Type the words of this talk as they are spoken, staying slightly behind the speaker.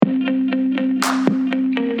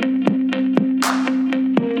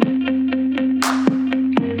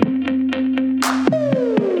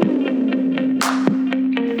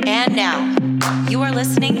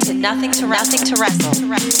Nothing to Wrestle.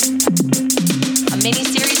 A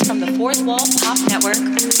mini-series from the Fourth Wall Pop Network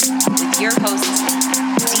with your hosts,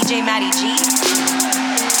 DJ Matty G,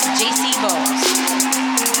 JC Bowles.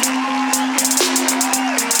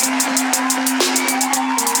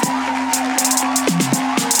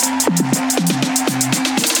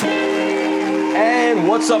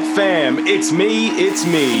 What's up, fam? It's me. It's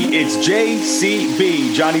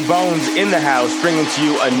JCB, Johnny Bones in the house, bringing to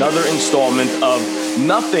you another installment of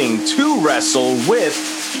Nothing to Wrestle with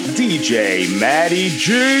DJ Matty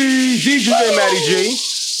G. DJ Matty G.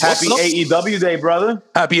 Happy AEW Day, brother.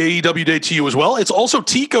 Happy AEW Day to you as well. It's also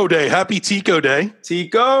Tico Day. Happy Tico Day.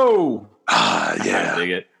 Tico. Yeah. I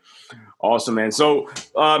dig it. Awesome, man. So,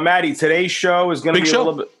 Matty, today's show is going to be a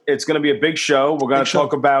little bit. It's going to be a big show. We're going to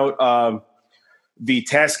talk about the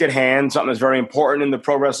task at hand, something that's very important in the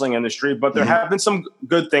pro wrestling industry. But there have been some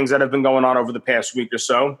good things that have been going on over the past week or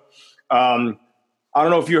so. I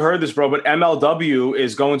don't know if you heard this, bro, but MLW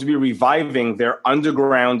is going to be reviving their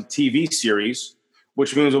underground TV series,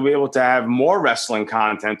 which means we'll be able to have more wrestling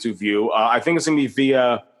content to view. I think it's going to be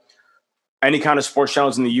via any kind of sports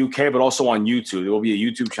channels in the UK, but also on YouTube. There will be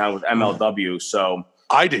a YouTube channel with MLW. So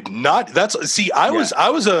I did not. I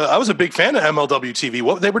was a big fan of MLW TV.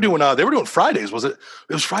 What they were doing? They were doing Fridays. Was it?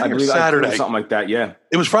 It was Friday or Saturday, something like that. Yeah,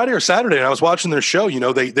 it was Friday or Saturday, and I was watching their show. You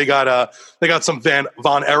know, they got some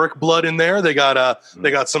Von Erich blood in there. They got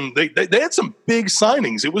some. They had some big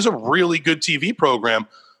signings. It was a really good TV program.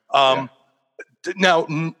 Now,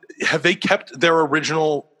 have they kept their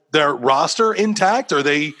roster intact? Are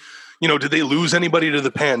they? You know, did they lose anybody to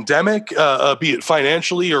the pandemic, be it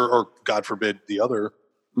financially or God forbid, the other?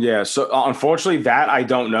 Yeah, so unfortunately, that I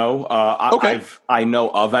don't know. I know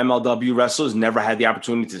of MLW wrestlers, never had the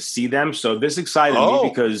opportunity to see them. So this excited me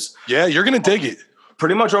because you're gonna dig it.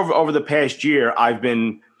 Pretty much over the past year, I've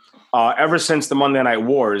been ever since the Monday Night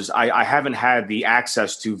Wars. I haven't had the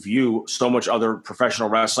access to view so much other professional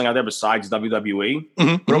wrestling out there besides WWE.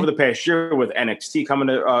 But over the past year, with NXT coming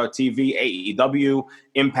to TV, AEW,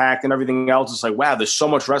 Impact, and everything else, it's like, wow, there's so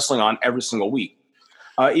much wrestling on every single week.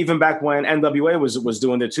 Even back when NWA was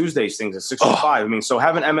doing their Tuesdays things at 6:05. I mean, so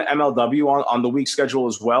having MLW on the week schedule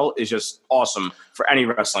as well is just awesome for any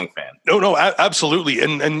wrestling fan. No, absolutely.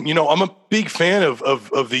 And you know, I'm a big fan of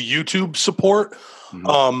the YouTube support.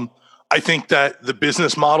 I think that the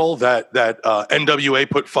business model that NWA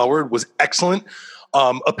put forward was excellent.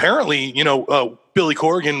 Apparently, you know, Billy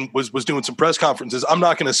Corgan was doing some press conferences. I'm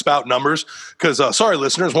not going to spout numbers because, sorry,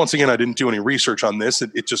 listeners, once again, I didn't do any research on this.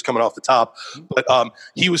 It's just coming off the top. But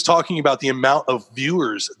he was talking about the amount of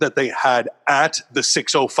viewers that they had at the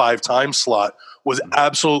 6:05 time slot was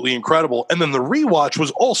absolutely incredible. And then the rewatch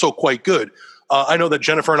was also quite good. I know that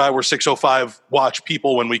Jennifer and I were 6:05 watch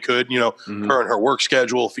people when we could, you know, her and her work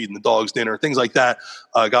schedule, feeding the dogs dinner, things like that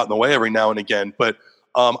got in the way every now and again. But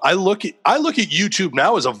I look at YouTube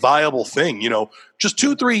now as a viable thing. You know, just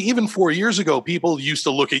 2, 3, even 4 years ago, people used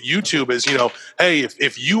to look at YouTube as, you know, hey,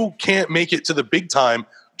 if you can't make it to the big time,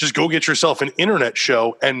 just go get yourself an internet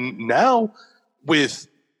show. And now with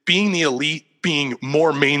being the elite, being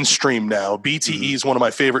more mainstream now, BTE is one of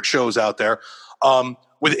my favorite shows out there.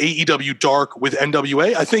 With AEW Dark, with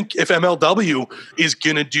NWA, I think if MLW is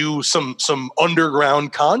going to do some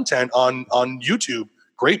underground content on YouTube,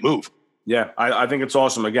 great move. Yeah, I think it's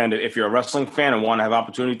awesome. Again, if you're a wrestling fan and want to have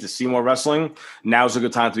opportunity to see more wrestling, now's a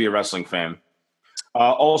good time to be a wrestling fan.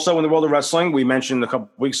 Also, in the world of wrestling, we mentioned a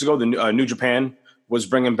couple weeks ago, the New Japan was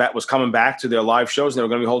coming back to their live shows. They were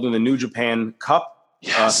going to be holding the New Japan Cup,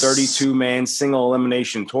 32-man single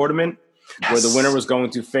elimination tournament, where the winner was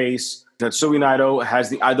going to face Tetsuya Naito.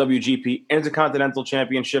 Has the IWGP Intercontinental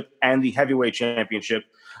Championship and the Heavyweight Championship.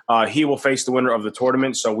 He will face the winner of the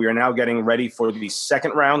tournament. So we are now getting ready for the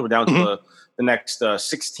second round. We're down to the next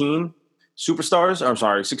 16 superstars. I'm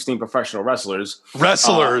sorry, 16 professional wrestlers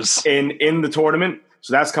in the tournament.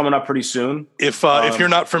 So that's coming up pretty soon. If you're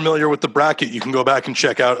not familiar with the bracket, you can go back and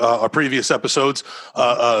check out our previous episodes.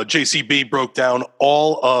 JCB broke down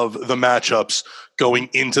all of the matchups going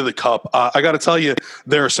into the Cup. I got to tell you,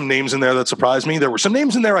 there are some names in there that surprised me. There were some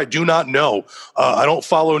names in there I do not know. I don't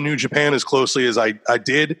follow New Japan as closely as I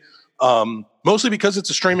did, mostly because it's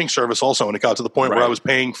a streaming service also, and it got to the point where I was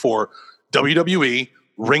paying for WWE,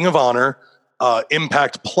 Ring of Honor,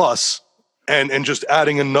 Impact Plus, and just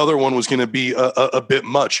adding another one was going to be a bit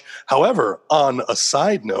much. However, on a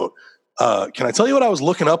side note, can I tell you what I was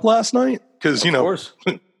looking up last night? Because, you know,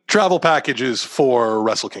 travel packages for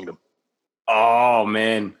Wrestle Kingdom. Oh,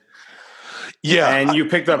 man. Yeah. And you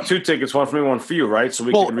picked up 2 tickets, one for me, one for you, right? So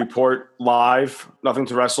we can report live, Nothing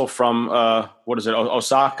to Wrestle from,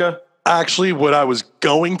 Osaka? Actually, what I was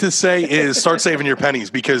going to say is start saving your pennies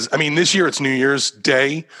because, I mean, this year it's New Year's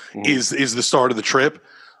Day is the start of the trip.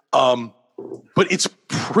 But it's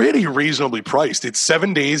pretty reasonably priced. It's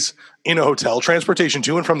 7 days in a hotel, transportation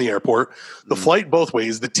to and from the airport, the flight both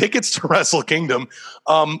ways, the tickets to Wrestle Kingdom,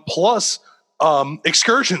 plus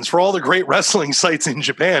excursions for all the great wrestling sites in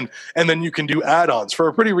Japan. And then you can do add-ons for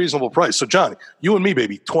a pretty reasonable price. So, John, you and me,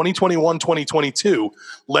 baby, 2021, 2022,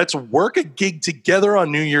 let's work a gig together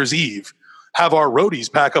on New Year's Eve, have our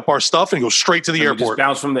roadies pack up our stuff and go straight to the airport. Just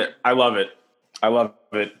bounce from there. I love it. I love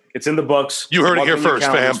it. It's in the books. You heard it here first,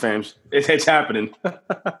 fam. It's happening.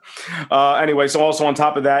 Anyway, so also on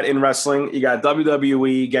top of that, in wrestling, you got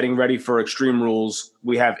WWE getting ready for Extreme Rules.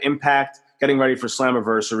 We have Impact getting ready for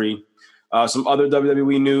Slammiversary. Some other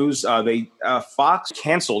WWE news: Fox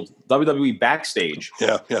canceled WWE Backstage.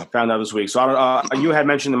 Yeah. Found out this week. So you had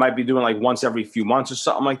mentioned they might be doing like once every few months or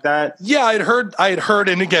something like that. Yeah, I had heard,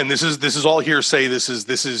 and again, this is all hearsay. This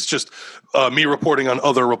is just me reporting on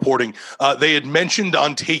other reporting. They had mentioned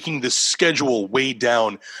on taking the schedule way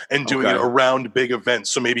down and doing it around big events.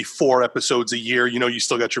 So maybe 4 episodes a year. You know, you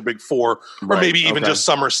still got your big 4, or maybe even just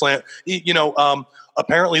SummerSlam. You know.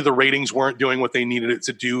 Apparently the ratings weren't doing what they needed it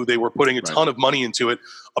to do. They were putting a ton of money into it.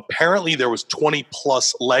 Apparently there was 20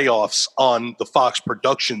 plus layoffs on the Fox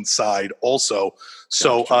production side also.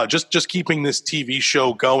 So just keeping this TV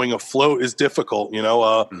show going afloat is difficult. You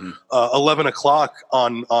know, 11 o'clock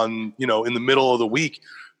on, you know, in the middle of the week,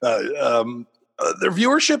 their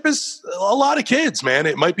viewership is a lot of kids, man.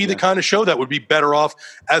 It might be the kind of show that would be better off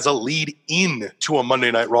as a lead in to a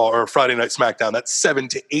Monday Night Raw or a Friday Night SmackDown. That's 7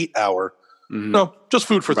 to 8 hour. No, just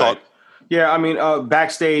food for thought. Yeah, I mean,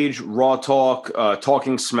 Backstage, Raw Talk,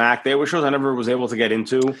 Talking Smack, they were shows I never was able to get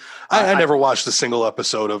into. I never watched a single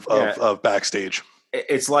episode of Backstage.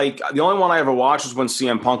 It's like the only one I ever watched was when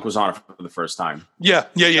CM Punk was on it for the first time. Yeah.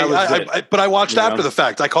 But I watched after the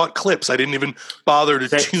fact. I caught clips. I didn't even bother to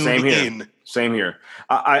tune in. Same here.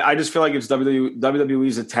 I just feel like it's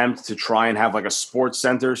WWE's attempt to try and have like a Sports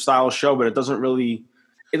Center style show, but it doesn't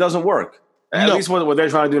work. At least what they're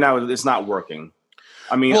trying to do now, it's not working.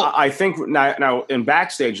 I mean, I think now in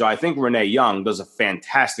Backstage, though, I think Renee Young does a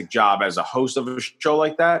fantastic job as a host of a show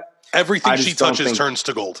like that. Everything she touches turns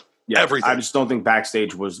to gold. Yeah, everything. I just don't think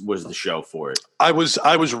Backstage was the show for it. I was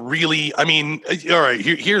really. I mean, all right.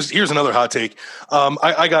 Here's another hot take.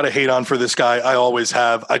 I got to hate on for this guy. I always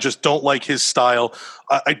have. I just don't like his style.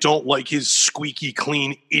 I don't like his squeaky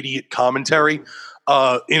clean idiot commentary.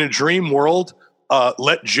 In a dream world.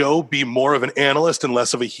 Let Joe be more of an analyst and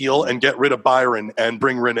less of a heel and get rid of Byron and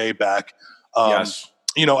bring Renee back. Yes.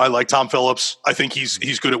 You know, I like Tom Phillips. I think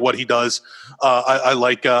he's good at what he does. I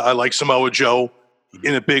like Samoa Joe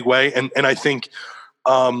in a big way. And I think,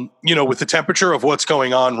 you know, with the temperature of what's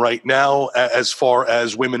going on right now, as far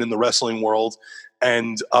as women in the wrestling world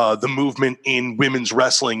and the movement in women's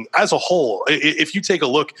wrestling as a whole, if you take a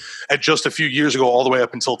look at just a few years ago, all the way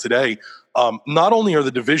up until today, not only are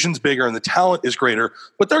the divisions bigger and the talent is greater,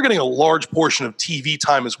 but they're getting a large portion of TV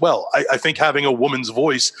time as well. I think having a woman's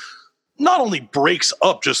voice not only breaks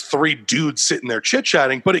up just 3 dudes sitting there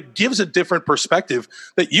chit-chatting, but it gives a different perspective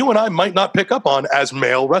that you and I might not pick up on as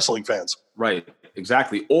male wrestling fans. Right,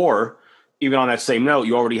 exactly. Or even on that same note,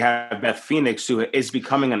 you already have Beth Phoenix, who is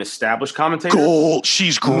becoming an established commentator. Cool.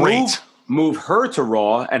 She's great. Move her to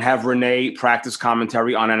Raw and have Renee practice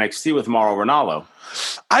commentary on NXT with Mauro Ranallo.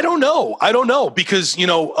 I don't know because, you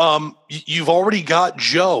know, you've already got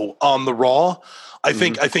Joe on the Raw. I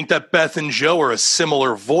think that Beth and Joe are a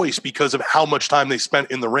similar voice because of how much time they spent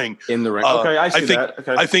in the ring. Okay, I see that.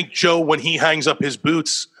 Okay. I think Joe, when he hangs up his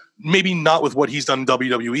boots, maybe not with what he's done in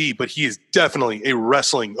WWE, but he is definitely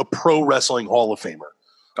a pro wrestling Hall of Famer.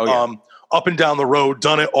 Oh, yeah. Up and down the road,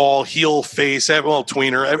 done it all, heel, face,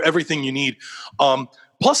 tweener, everything you need.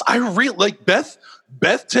 Plus, I really like Beth.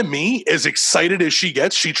 Beth, to me, as excited as she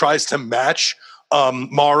gets, she tries to match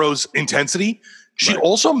Mauro's intensity. She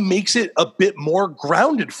also makes it a bit more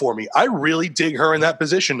grounded for me. I really dig her in that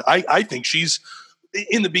position. I think she's,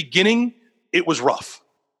 in the beginning, it was rough.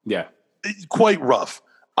 Yeah. Quite rough.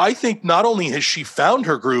 I think not only has she found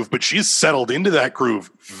her groove, but she's settled into that groove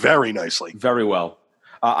very nicely. Very well.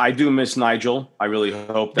 I do miss Nigel. I really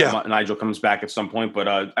hope that Nigel comes back at some point, but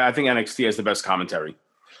I think NXT has the best commentary.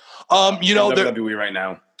 You know, WWE right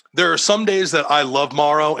now. There are some days that I love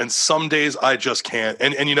Mauro and some days I just can't.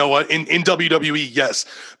 And you know what? In WWE, yes,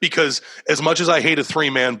 because as much as I hate a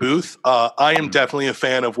 3-man booth, I am definitely a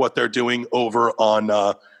fan of what they're doing over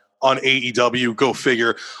on on AEW. Go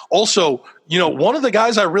figure. Also, one of the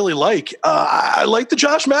guys I really like, I like the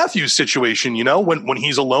Josh Matthews situation, when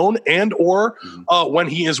he's alone and or when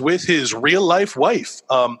he is with his real life wife.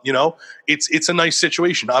 It's a nice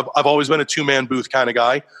situation. I've always been a 2-man booth kind of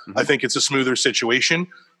guy. Mm-hmm. I think it's a smoother situation.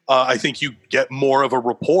 I think you get more of a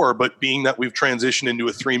rapport, but being that we've transitioned into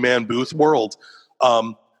a 3-man booth world,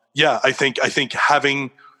 I think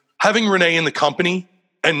having Renee in the company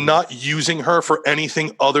and not using her for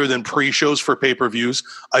anything other than pre-shows for pay-per-views,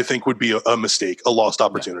 I think would be a mistake, a lost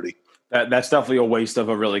opportunity. Yeah. That's definitely a waste of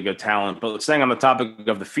a really good talent. But staying on the topic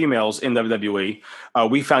of the females in WWE,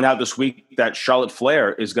 we found out this week that Charlotte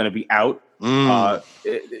Flair is going to be out.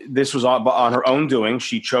 This was on her own doing.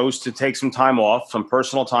 She chose to take some time off, some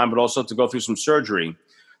personal time, but also to go through some surgery.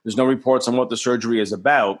 There's no reports on what the surgery is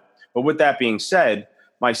about. But with that being said,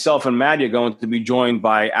 myself and Maddie are going to be joined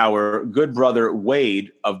by our good brother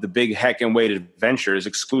Wade of the Big Heck and Wade Adventures,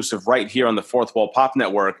 exclusive right here on the Fourth Wall Pop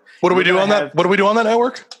Network. What do we do on that? What do we do on that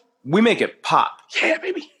network? We make it pop. Yeah,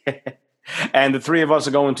 baby. And the three of us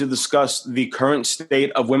are going to discuss the current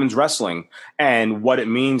state of women's wrestling and what it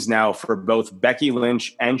means now for both Becky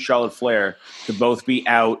Lynch and Charlotte Flair to both be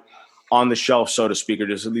out on the shelf, so to speak, or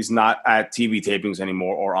just at least not at TV tapings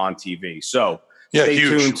anymore or on TV. So stay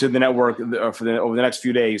tuned to the network over the next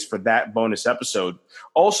few days for that bonus episode.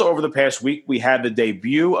 Also, over the past week, we had the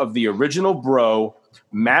debut of the original bro,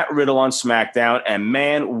 Matt Riddle, on SmackDown. And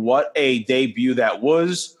man, what a debut that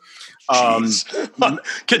was. That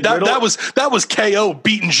was KO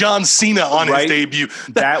beating John Cena on his debut.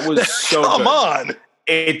 That was so Come on.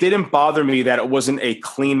 It didn't bother me that it wasn't a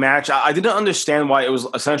clean match. I didn't understand why it was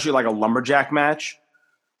essentially like a lumberjack match.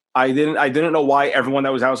 I didn't know why everyone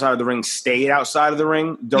that was outside of the ring stayed outside of the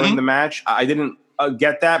ring during the match. I didn't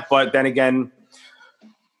get that, but then again,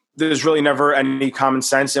 there's really never any common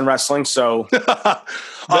sense in wrestling, so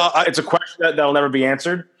it's a question that'll never be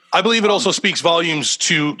answered. I believe it also speaks volumes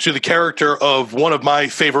to the character of one of my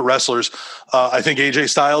favorite wrestlers. I think AJ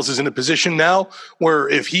Styles is in a position now where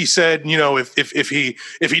if he said, if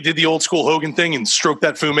he did the old school Hogan thing and stroked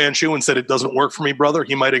that Fu Manchu and said it doesn't work for me, brother,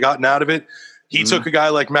 he might have gotten out of it. He took a guy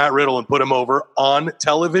like Matt Riddle and put him over on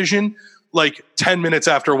television like 10 minutes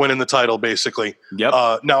after winning the title, basically.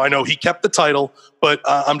 Yep. Now, I know he kept the title, but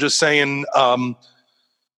I'm just saying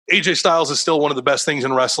AJ Styles is still one of the best things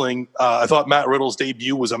in wrestling. I thought Matt Riddle's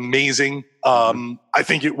debut was amazing. I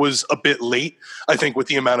think it was a bit late. I think with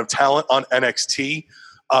the amount of talent on NXT,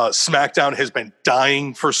 SmackDown has been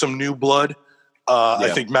dying for some new blood.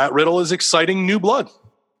 I think Matt Riddle is exciting new blood.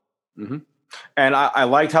 Mm-hmm. And I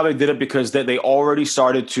liked how they did it because they already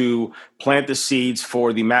started to plant the seeds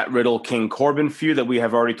for the Matt Riddle King Corbin feud that we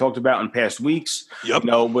have already talked about in past weeks. Yep.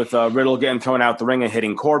 With Riddle getting thrown out the ring and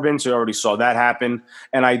hitting Corbin, so we already saw that happen.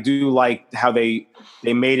 And I do like how they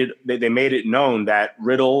made it known that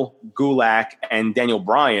Riddle, Gulak, and Daniel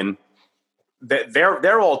Bryan,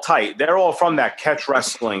 they're all tight. They're all from that Catch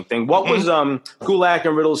Wrestling thing. What was Gulak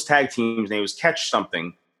and Riddle's tag team's name? It was Catch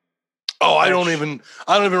something. Oh, I don't even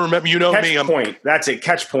remember. You know me. Catch Point. That's it.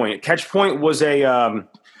 Catch Point. Catch Point was a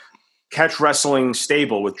catch wrestling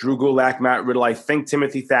stable with Drew Gulak, Matt Riddle, I think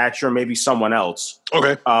Timothy Thatcher, maybe someone else.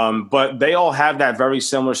 Okay. But they all have that very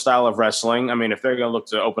similar style of wrestling. I mean, if they're going to look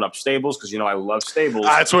to open up stables, because I love stables.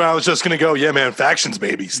 That's where I was just going to go. Yeah, man, factions,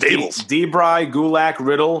 baby, stables. D-Bry, Gulak,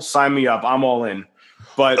 Riddle, sign me up. I'm all in.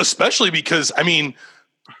 But especially because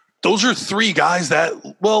those are three guys that.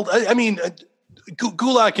 Well,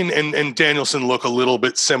 Gulak and Danielson look a little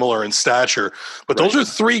bit similar in stature, but those are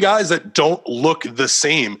three guys that don't look the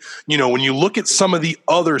same. When you look at some of the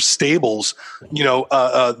other stables,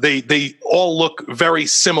 they all look very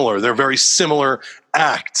similar. They're very similar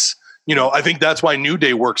acts. I think that's why New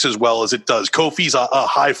Day works as well as it does. Kofi's a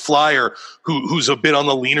high flyer who's a bit on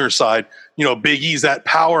the leaner side. Big E's that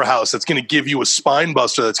powerhouse that's going to give you a spine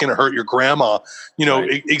buster that's going to hurt your grandma.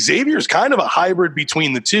 Xavier's kind of a hybrid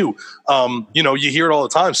between the two. You hear it all the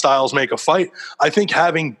time. Styles make a fight. I think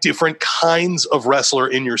having different kinds of wrestler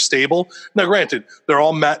in your stable. Now, granted, they're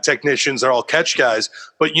all mat technicians. They're all catch guys.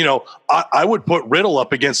 But, I would put Riddle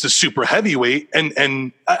up against a super heavyweight.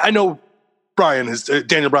 And I know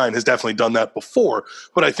Daniel Bryan has definitely done that before.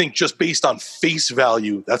 But I think just based on face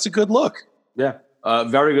value, that's a good look. Yeah.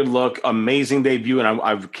 Very good look, amazing debut, and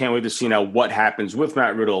I can't wait to see now what happens with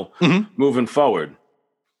Matt Riddle moving forward.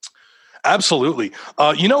 Absolutely.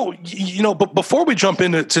 But before we jump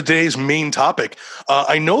into today's main topic,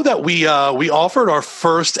 I know that we offered our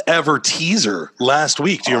first ever teaser last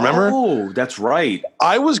week. Do you remember? Oh, that's right.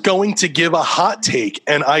 I was going to give a hot take,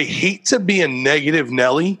 and I hate to be a negative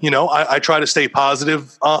Nelly. I try to stay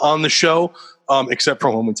positive on the show. except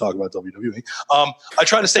for when we talk about WWE. I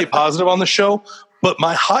try to stay positive on the show, but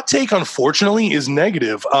my hot take, unfortunately, is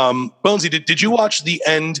negative. Bonesy, did you watch the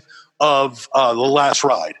end of The Last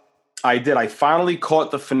Ride? I did. I finally caught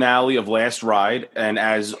the finale of Last Ride, and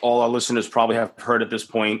as all our listeners probably have heard at this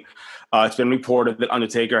point, it's been reported that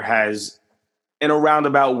Undertaker has, in a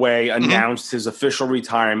roundabout way, announced his official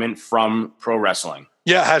retirement from pro wrestling.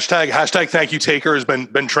 Yeah, hashtag thank you Taker has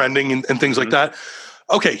been trending and things like that.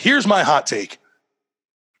 Okay, here's my hot take.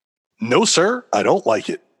 No, sir, I don't like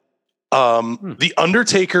it. The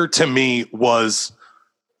Undertaker to me was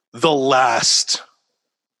the last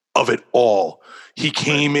of it all. He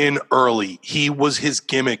came in early. He was his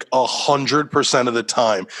gimmick 100% of the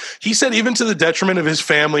time. He said even to the detriment of his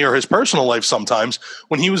family or his personal life sometimes,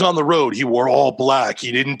 when he was on the road, he wore all black.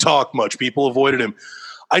 He didn't talk much. People avoided him.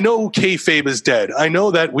 I know kayfabe is dead. I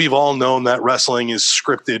know that we've all known that wrestling is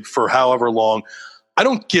scripted for however long. I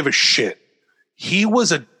don't give a shit. He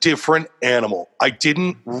was a different animal. I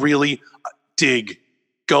didn't really dig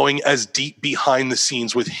going as deep behind the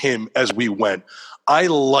scenes with him as we went. I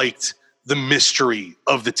liked the mystery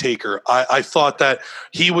of the Taker. I thought that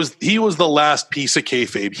he was the last piece of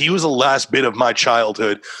kayfabe. He was the last bit of my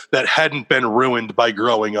childhood that hadn't been ruined by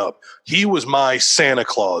growing up. He was my Santa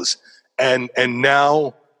Claus. And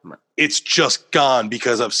now it's just gone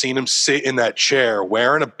because I've seen him sit in that chair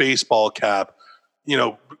wearing a baseball cap,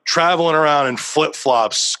 traveling around in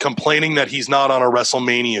flip-flops, complaining that he's not on a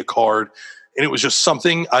WrestleMania card. And it was just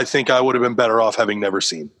something I think I would have been better off having never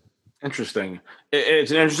seen. Interesting.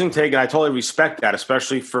 It's an interesting take, and I totally respect that,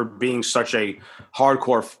 especially for being such a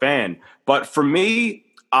hardcore fan. But for me,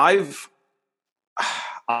 I've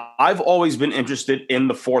always been interested in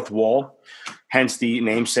the fourth wall, hence the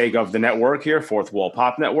namesake of the network here, Fourth Wall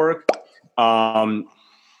Pop Network. And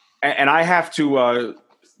I have to.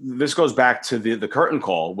 This goes back to the curtain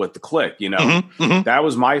call with the Click. That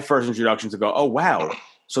was my first introduction to go, oh wow,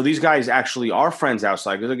 so these guys actually are friends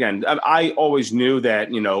outside. Because again, I always knew that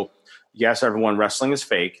yes, everyone, wrestling is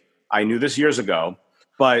fake. I knew this years ago,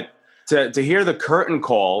 but to hear the curtain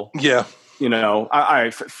call, yeah,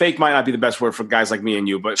 fake might not be the best word for guys like me and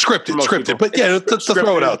you, but scripted. But yeah, to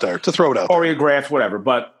throw it out there, choreographed, whatever.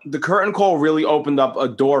 But the curtain call really opened up a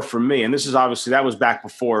door for me, and this is obviously that was back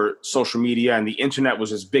before social media and the internet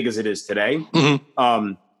was as big as it is today.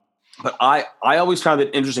 But I always found it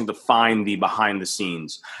interesting to find the behind the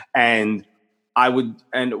scenes, and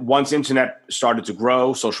once internet started to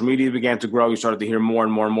grow, social media began to grow, you started to hear more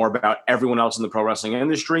and more and more about everyone else in the pro wrestling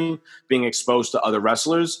industry being exposed to other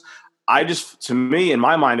wrestlers. To me, in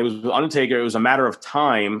my mind, it was Undertaker. It was a matter of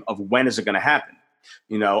time of when is it going to happen?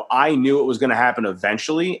 I knew it was going to happen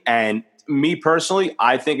eventually. And me personally,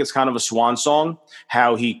 I think it's kind of a swan song,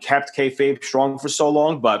 how he kept kayfabe strong for so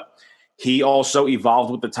long, but he also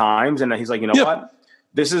evolved with the times. And he's like, what?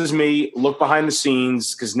 This is me, look behind the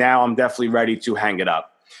scenes, because now I'm definitely ready to hang it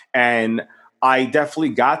up. And I definitely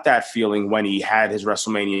got that feeling when he had his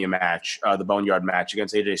WrestleMania match, the Boneyard match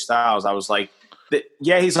against AJ Styles. I was like,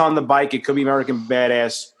 yeah, he's on the bike. It could be American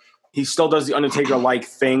Badass. He still does the Undertaker-like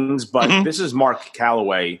things, but this is Mark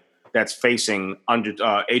Calloway that's facing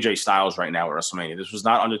AJ Styles right now at WrestleMania. This was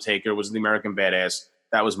not Undertaker. It was the American Badass.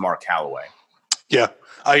 That was Mark Calloway. Yeah.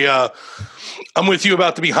 I'm with you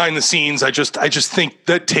about the behind the scenes. I just think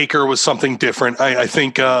that Taker was something different. I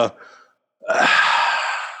think I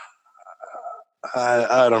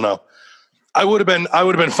don't know. I would have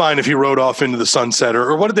been fine if he rode off into the sunset,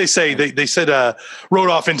 or what did they say? They said rode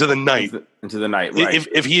off into the night. Into the night, right?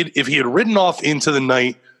 If he had ridden off into the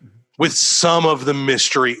night with some of the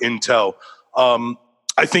mystery in tow, I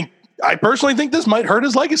personally think this might hurt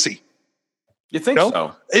his legacy. You think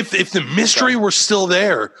so? If the mystery were still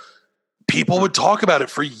there, people would talk about it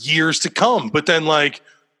for years to come. But then, we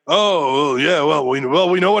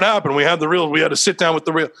know what happened. We had to sit down with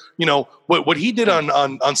the real. What he did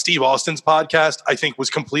on Steve Austin's podcast, I think was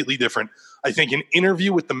completely different. I think an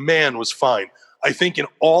interview with the man was fine. I think an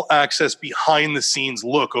all access behind the scenes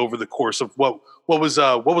look over the course of what was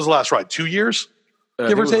the Last Ride? 2 years,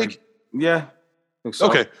 give or take. Yeah. So.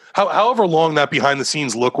 Okay. However long that behind the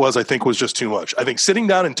scenes look was, I think was just too much. I think sitting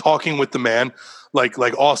down and talking with the man like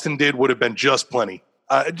Austin did would have been just plenty.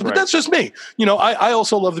 But that's just me. I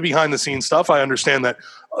also love the behind the scenes stuff. I understand that.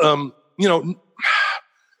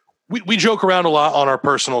 We joke around a lot on our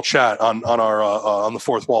personal chat on the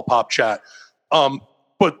Fourth Wall Pop chat.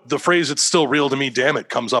 But the phrase "it's still real to me, damn it"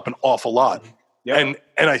 comes up an awful lot. Yeah.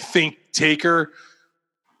 And I think Taker,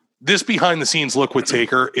 this behind the scenes look with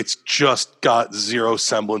Taker, it's just got zero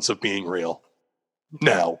semblance of being real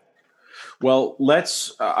now. Well,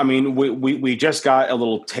 let's. We just got a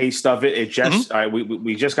little taste of it. It just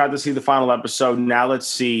we just got to see the final episode. Now let's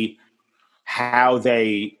see how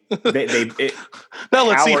they now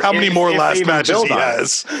let's see how many more last matches he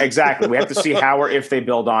has. Exactly. We have to see how or if they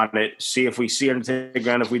build on it. See if we see him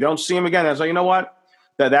again. If we don't see him again, that's like, you know what?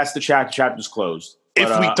 That's the chapter's closed.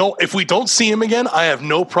 If we don't see him again, I have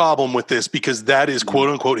no problem with this because that is quote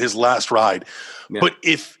unquote his last ride. Yeah. But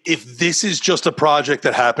if this is just a project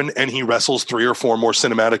that happened and he wrestles 3 or 4 more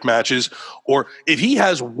cinematic matches, or if he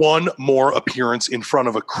has one more appearance in front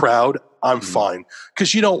of a crowd, I'm fine.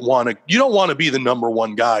 Because you don't want to be the number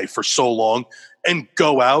one guy for so long and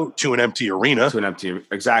go out to an empty arena.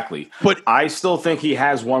 Exactly. But I still think he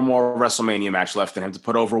has one more WrestleMania match left in him to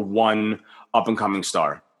put over one up and coming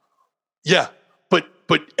star. Yeah.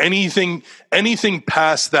 But anything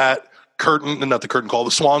past that the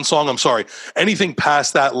swan song, I'm sorry, anything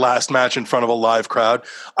past that last match in front of a live crowd,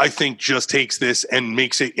 I think just takes this and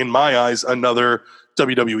makes it, in my eyes, another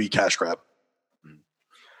WWE cash grab.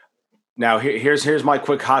 Now, here's my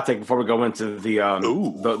quick hot take before we go into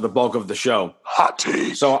the bulk of the show. Hot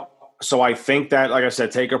take. So I think that, like I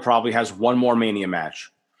said, Taker probably has one more Mania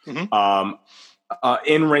match, in-ring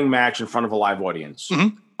match in front of a live audience.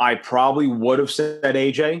 Mm-hmm. I probably would have said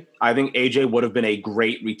AJ. I think AJ would have been a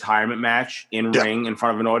great retirement match in ring in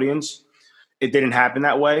front of an audience. It didn't happen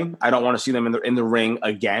that way. I don't want to see them in the ring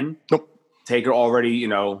again. Nope. Taker already,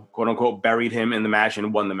 quote unquote, buried him in the match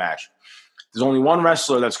and won the match. There's only one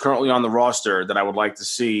wrestler that's currently on the roster that I would like to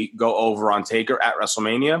see go over on Taker at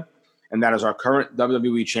WrestleMania, and that is our current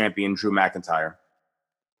WWE champion, Drew McIntyre.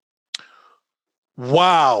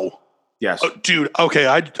 Wow. Yes. Dude, okay,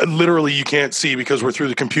 I literally, you can't see because we're through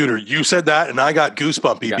the computer. You said that, and I got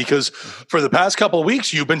goosebumpy because for the past couple of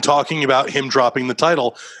weeks, you've been talking about him dropping the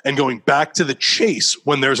title and going back to the chase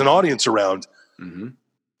when there's an audience around. Mm-hmm.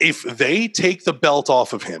 If they take the belt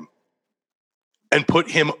off of him and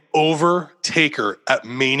put him over Taker at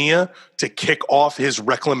Mania to kick off his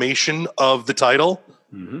reclamation of the title,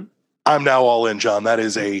 I'm now all in, John. That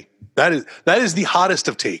is the hottest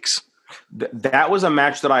of takes. That was a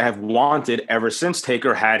match that I have wanted ever since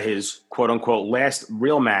Taker had his quote-unquote last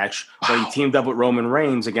real match where he teamed up with Roman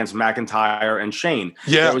Reigns against McIntyre and Shane.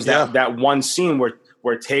 Yeah, there was that one scene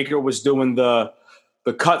where Taker was doing the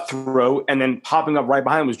cut through and then popping up right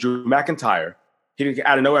behind him was Drew McIntyre. He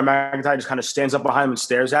out of nowhere, McIntyre just kind of stands up behind him and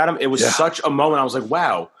stares at him. It was such a moment. I was like,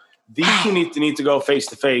 wow, these two need to go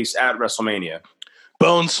face-to-face at WrestleMania.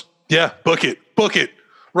 Bones, book it.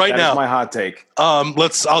 Right now, that's my hot take.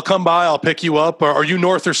 I'll come by. I'll pick you up. Are you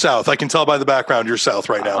north or south? I can tell by the background you're south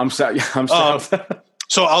right now. I'm south.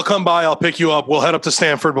 So I'll come by. I'll pick you up. We'll head up to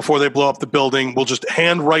Stanford before they blow up the building. We'll just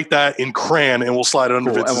hand write that in crayon and we'll slide it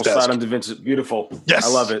under Vince's desk. Slide under Vince's. Beautiful. Yes, I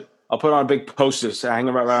love it. I'll put on a big poster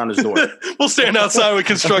hanging right around his door. We'll stand outside with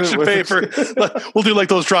construction paper. We'll do like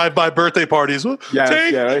those drive-by birthday parties.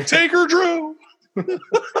 Taker Drew.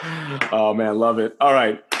 Oh man, love it. All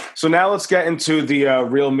right. So now let's get into the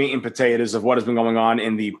real meat and potatoes of what has been going on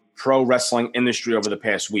in the pro wrestling industry over the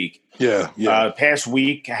past week. The past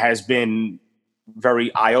week has been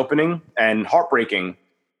very eye-opening and heartbreaking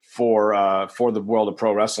for the world of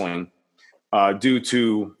pro wrestling due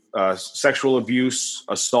to sexual abuse,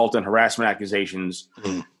 assault, and harassment accusations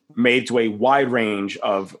made to a wide range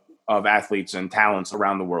of athletes and talents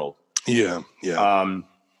around the world.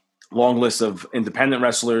 Long list of independent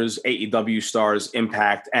wrestlers, AEW stars,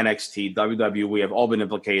 Impact, NXT, WWE have all been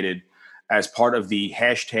implicated as part of the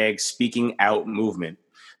hashtag Speaking Out movement.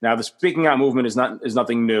 Now, the Speaking Out movement is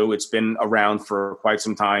nothing new. It's been around for quite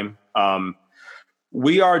some time.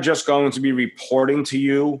 We are just going to be reporting to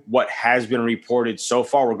you what has been reported so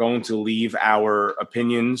far. We're going to leave our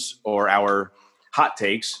opinions or our hot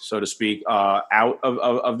takes, so to speak, out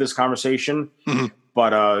of this conversation. Mm-hmm.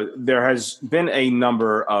 But there has been a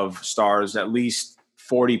number of stars, at least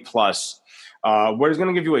 40 plus. We're going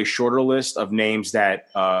to give you a shorter list of names that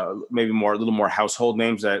maybe a little more household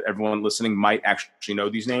names that everyone listening might actually know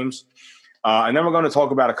these names. And then we're going to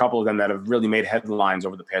talk about a couple of them that have really made headlines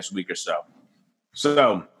over the past week or so.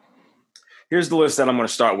 So here's the list that I'm going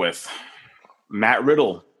to start with. Matt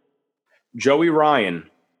Riddle, Joey Ryan,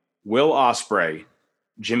 Will Ospreay,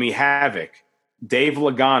 Jimmy Havoc, Dave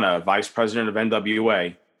Lagana, Vice President of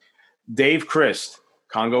NWA, Dave Christ,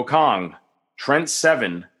 Congo Kong, Trent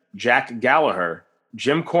Seven, Jack Gallagher,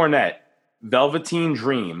 Jim Cornette, Velveteen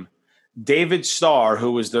Dream, David Starr,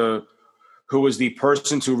 who was the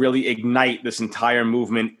person to really ignite this entire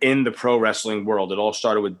movement in the pro wrestling world. It all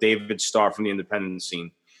started with David Starr from the independent scene.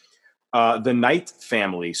 The Knight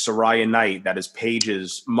family, Soraya Knight, that is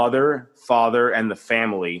Paige's mother, father, and the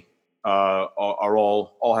family, are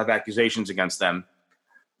all have accusations against them.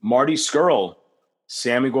 Marty Scurll,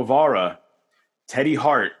 Sammy Guevara, Teddy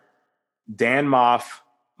Hart, Dan Moff,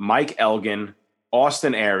 Mike Elgin,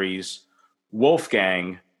 Austin Aries,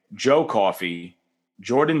 Wolfgang, Joe Coffey,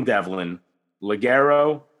 Jordan Devlin,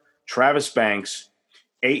 Ligero, Travis Banks,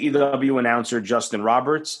 AEW announcer Justin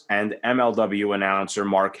Roberts, and MLW announcer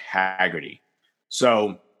Mark Haggerty.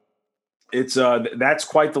 So it's that's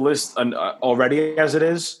quite the list already as it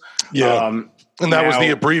is. Yeah, and that was the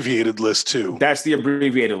abbreviated list too. That's the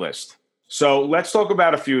abbreviated list. So let's talk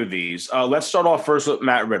about a few of these. Let's start off first with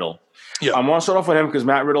Matt Riddle. Yeah. I want to start off with him because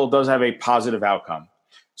Matt Riddle does have a positive outcome.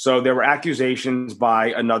 So there were accusations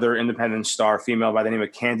by another independent star female by the name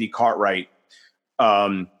of Candy Cartwright,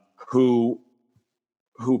 who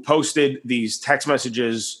posted these text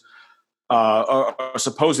messages, a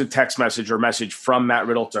supposed text message or message from Matt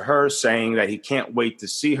Riddle to her saying that he can't wait to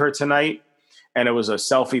see her tonight. And it was a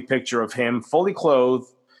selfie picture of him fully clothed,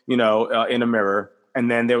 in a mirror. And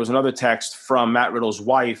then there was another text from Matt Riddle's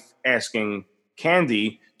wife asking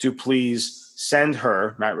Candy to please send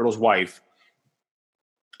her, Matt Riddle's wife,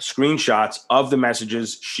 screenshots of the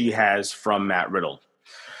messages she has from Matt Riddle.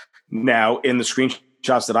 Now, in the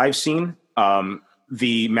screenshots that I've seen,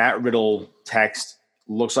 the Matt Riddle text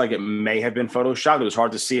looks like it may have been photoshopped. It was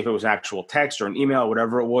hard to see if it was actual text or an email or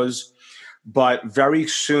whatever it was. But very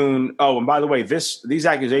soon, and by the way, these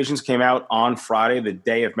accusations came out on Friday, the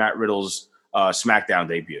day of Matt Riddle's SmackDown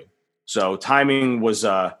debut. So timing was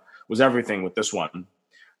everything with this one.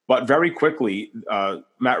 But very quickly, the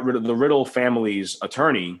Riddle family's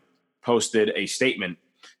attorney posted a statement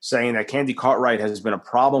saying that Candy Cartwright has been a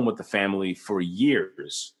problem with the family for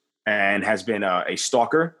years and has been a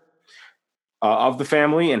stalker of the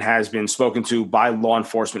family and has been spoken to by law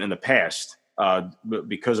enforcement in the past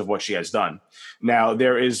because of what she has done. Now,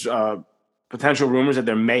 there is potential rumors that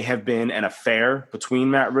there may have been an affair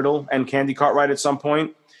between Matt Riddle and Candy Cartwright at some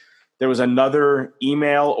point. There was another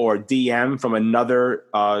email or DM from another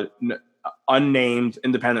unnamed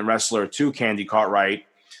independent wrestler to Candy Cartwright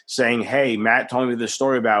saying, hey, Matt told me this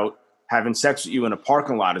story about having sex with you in a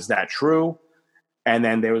parking lot. Is that true? And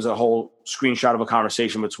then there was a whole screenshot of a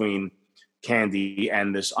conversation between Candy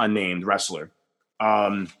and this unnamed wrestler.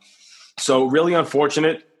 So really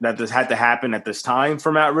unfortunate that this had to happen at this time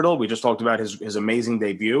for Matt Riddle. We just talked about his amazing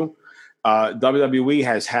debut.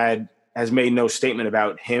 WWE has made no statement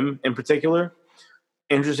about him in particular.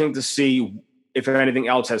 Interesting to see if anything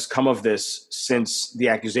else has come of this since the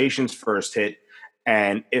accusations first hit,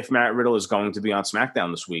 and if Matt Riddle is going to be on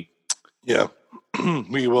SmackDown this week. Yeah,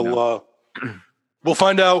 we will. We'll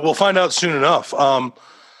find out. We'll find out soon enough.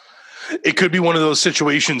 It could be one of those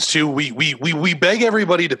situations too. We beg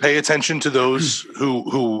everybody to pay attention to those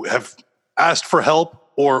who have asked for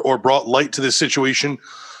help or brought light to this situation.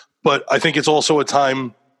 But I think it's also a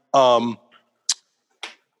time, not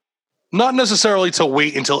necessarily to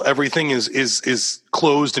wait until everything is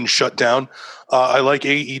closed and shut down. I like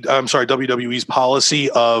WWE's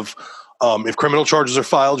policy of if criminal charges are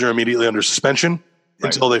filed, you're immediately under suspension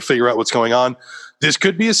until they figure out what's going on. This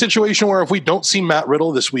could be a situation where if we don't see Matt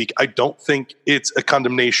Riddle this week, I don't think it's a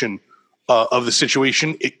condemnation of the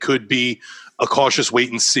situation. It could be a cautious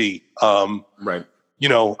wait and see. Right.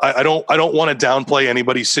 I don't want to downplay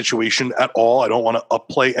anybody's situation at all. I don't want to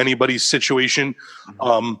upplay anybody's situation.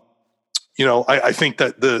 Mm-hmm. I think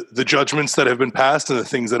that the judgments that have been passed and the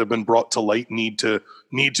things that have been brought to light need to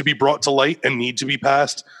be brought to light and need to be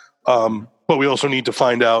passed. But we also need to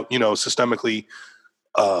find out, systemically,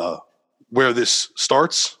 where this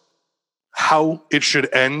starts, how it should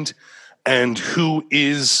end, and who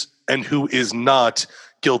is and who is not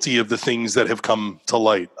guilty of the things that have come to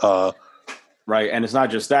light. Right. And it's not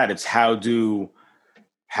just that, it's how do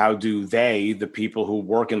they, the people who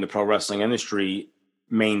work in the pro wrestling industry,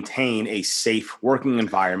 maintain a safe working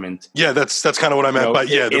environment? Yeah, that's kind of what I meant. But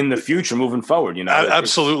yeah, in the future, moving forward,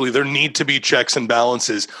 absolutely, there need to be checks and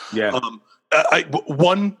balances. Yeah.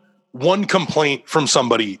 One complaint from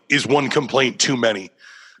somebody is one complaint too many.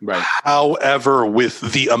 Right. However, with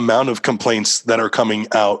the amount of complaints that are coming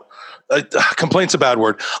out, complaint's a bad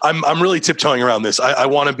word. I'm really tiptoeing around this. I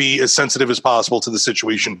want to be as sensitive as possible to the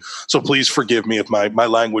situation. So please forgive me if my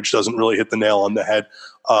language doesn't really hit the nail on the head.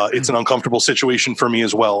 It's an uncomfortable situation for me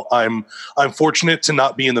as well. I'm fortunate to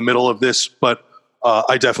not be in the middle of this, but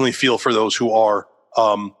I definitely feel for those who are.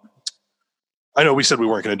 I know we said we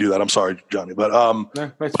weren't going to do that. I'm sorry, Johnny, but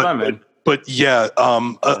it's fine, man. But yeah,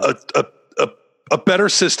 a better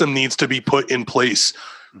system needs to be put in place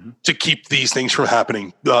to keep these things from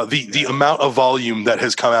happening. The amount of volume that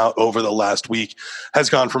has come out over the last week has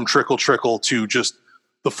gone from trickle to just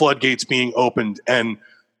the floodgates being opened. And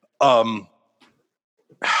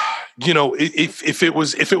You know, if it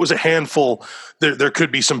was a handful, there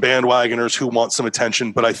could be some bandwagoners who want some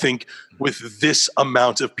attention. But I think with this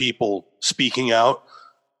amount of people speaking out,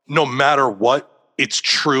 no matter what, it's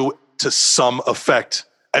true to some effect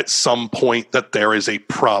at some point that there is a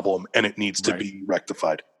problem and it needs to be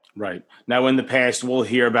rectified. Right. Now, in the past, we'll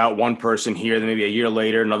hear about one person here, then maybe a year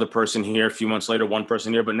later, another person here, a few months later, one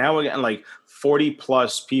person here. But now we're getting like 40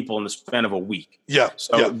 plus people in the span of a week. Yeah.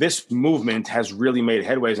 So this movement has really made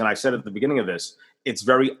headways. And I said at the beginning of this, it's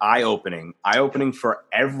very eye-opening for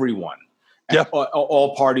everyone. Yeah.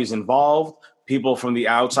 All parties involved, people from the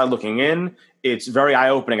outside looking in. It's very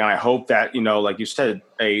eye-opening. And I hope that, you know, like you said,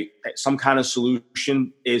 some kind of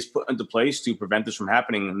solution is put into place to prevent this from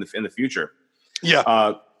happening in the future.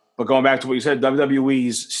 Yeah. But going back to what you said,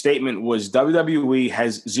 WWE's statement was WWE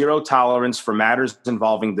has zero tolerance for matters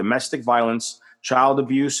involving domestic violence, child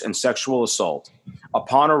abuse, and sexual assault.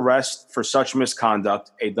 Upon arrest for such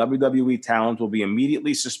misconduct, a WWE talent will be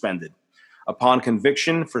immediately suspended. Upon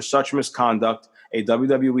conviction for such misconduct, a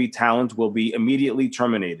WWE talent will be immediately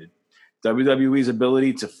terminated. WWE's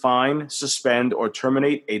ability to fine, suspend, or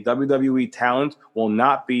terminate a WWE talent will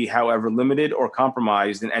not be, however, limited or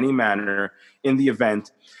compromised in any manner in the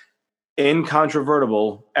event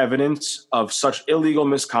incontrovertible evidence of such illegal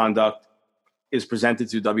misconduct is presented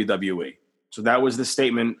to WWE. So that was the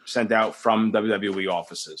statement sent out from WWE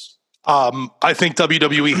offices. I think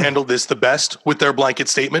WWE handled this the best with their blanket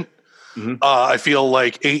statement. Mm-hmm. I feel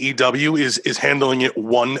like AEW is handling it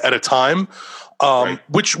one at a time,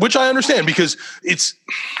 which I understand because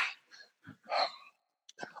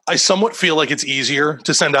I somewhat feel like it's easier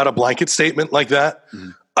to send out a blanket statement like that. Mm-hmm.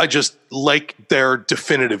 I just like their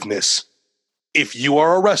definitiveness. If you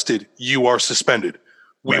are arrested, you are suspended.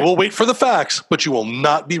 We will wait for the facts, but you will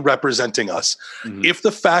not be representing us. Mm-hmm. If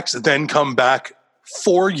the facts then come back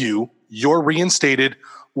for you, you're reinstated,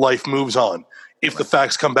 life moves on. If the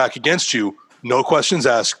facts come back against you, no questions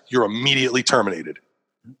asked, you're immediately terminated.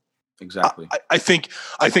 Exactly. I think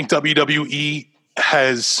WWE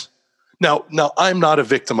has now I'm not a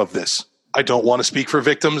victim of this. I don't want to speak for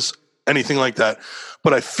victims, anything like that.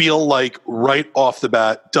 But I feel like right off the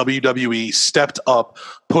bat, WWE stepped up,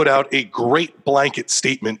 put out a great blanket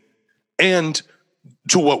statement, and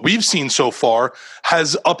to what we've seen so far,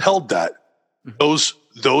 has upheld that. Those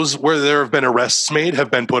where there have been arrests made have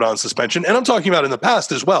been put on suspension. And I'm talking about in the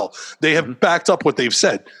past as well. They have backed up what they've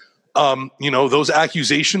said. Those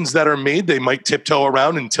accusations that are made, they might tiptoe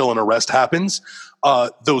around until an arrest happens.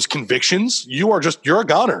 Those convictions, you're a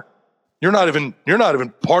goner. You're not even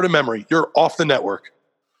part of memory. You're off the network.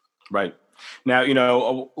 Right.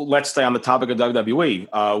 Now, let's stay on the topic of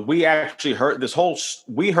WWE. We actually heard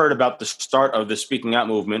about the start of the speaking out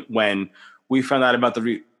movement when we found out about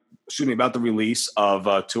the release of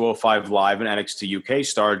 205 Live and NXT UK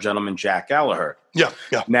star Gentleman Jack Gallagher. Yeah.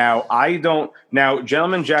 Now,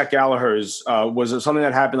 Gentleman Jack Gallagher's was something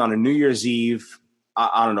that happened on a New Year's Eve.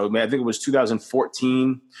 I don't know. I think it was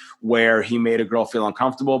 2014, where he made a girl feel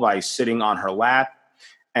uncomfortable by sitting on her lap,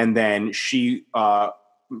 and then she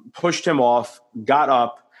pushed him off, got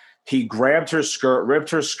up, he grabbed her skirt,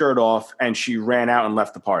 ripped her skirt off, and she ran out and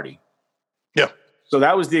left the party. Yeah. So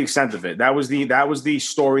that was the extent of it. That was the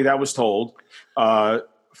story that was told.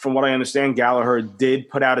 From what I understand, Gallagher did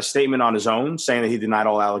put out a statement on his own saying that he denied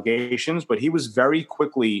all allegations, but he was very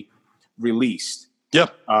quickly released.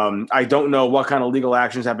 Yep. I don't know what kind of legal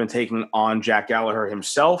actions have been taken on Jack Gallagher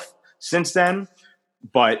himself since then,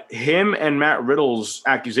 but him and Matt Riddle's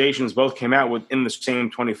accusations both came out within the same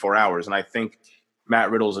 24 hours. And I think Matt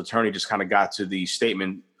Riddle's attorney just kind of got to the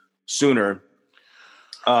statement sooner.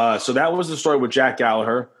 So that was the story with Jack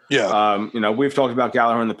Gallagher. Yeah. We've talked about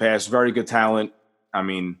Gallagher in the past. Very good talent. I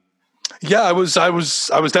mean, yeah, I was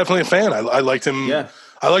definitely a fan. I liked him. Yeah.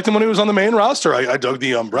 I liked him when he was on the main roster. I dug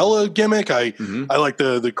the umbrella gimmick. I liked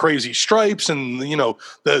the crazy stripes and the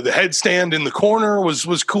headstand in the corner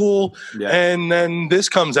was cool. Yeah. And then this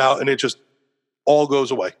comes out and it just all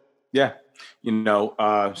goes away. Yeah.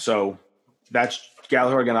 So that's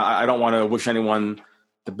Gallagher. Again, I don't want to wish anyone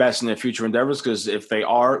the best in their future endeavors, because if they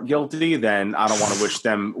are guilty, then I don't want to wish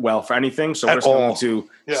them well for anything. So we're just going to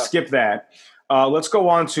skip that. Let's go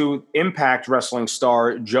on to Impact Wrestling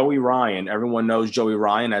star Joey Ryan. Everyone knows Joey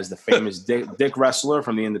Ryan as the famous dick wrestler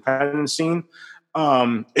from the independent scene.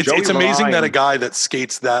 It's amazing that a guy that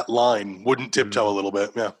skates that line wouldn't tiptoe a little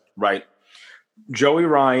bit. Yeah, right. Joey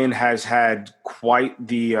Ryan has had quite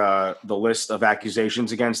the list of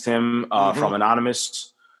accusations against him from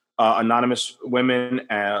anonymous women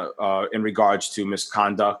in regards to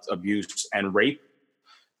misconduct, abuse, and rape.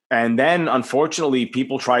 And then, unfortunately,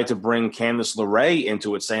 people tried to bring Candice LeRae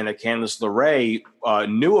into it, saying that Candice LeRae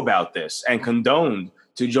knew about this and condoned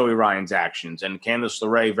to Joey Ryan's actions. And Candice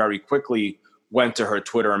LeRae very quickly went to her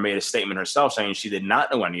Twitter and made a statement herself saying she did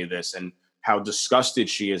not know any of this and how disgusted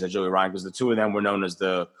she is at Joey Ryan, because the two of them were known as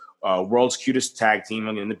the world's cutest tag team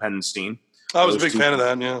on the independent scene. I was a big fan of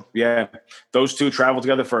that, yeah. Yeah. Those two traveled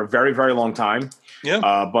together for a very, very long time. Yeah.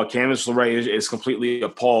 But Candice LeRae is completely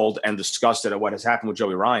appalled and disgusted at what has happened with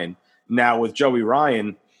Joey Ryan. Now, with Joey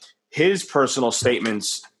Ryan, his personal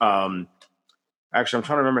statements, actually, I'm trying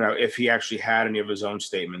to remember now if he actually had any of his own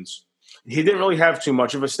statements. He didn't really have too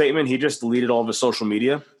much of a statement. He just deleted all of his social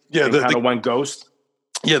media. Yeah. And kind of went ghost.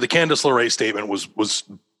 Yeah, the Candice LeRae statement was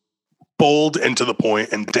bold and to the point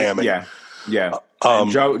and damning. Yeah. Yeah.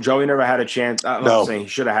 Joey never had a chance. I'm not saying he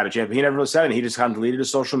should have had a chance, but he never really said it. He just kind of deleted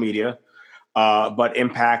his social media. But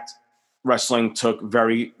Impact Wrestling took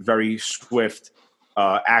very, very swift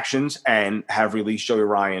actions and have released Joey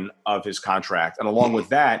Ryan of his contract. And along with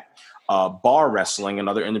that, Bar Wrestling,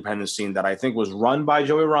 another independent scene that I think was run by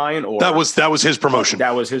Joey Ryan, or that was his promotion.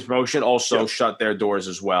 That was his promotion. Also shut their doors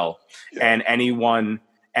as well. Yeah. And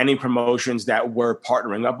any promotions that were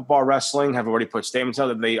partnering up with Bar Wrestling have already put statements out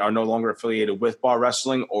that they are no longer affiliated with Bar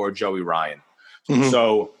Wrestling or Joey Ryan. Mm-hmm.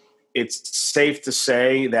 So it's safe to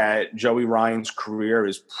say that Joey Ryan's career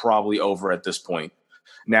is probably over at this point.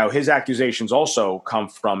 Now, his accusations also come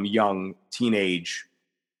from young teenage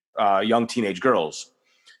girls,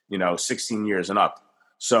 16 years and up.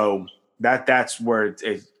 So that's where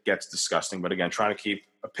it gets disgusting. But again, trying to keep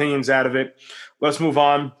opinions out of it. Let's move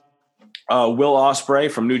on. Will Ospreay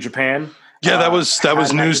from New Japan. Yeah, that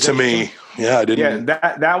was news to me. Yeah, I didn't.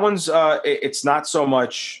 Yeah, that one's it's not so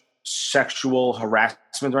much sexual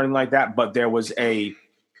harassment or anything like that, but there was I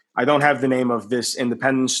don't have the name of this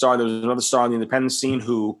independent star. There was another star on the independent scene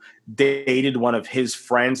who dated one of his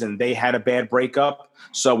friends, and they had a bad breakup.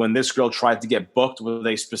 So when this girl tried to get booked with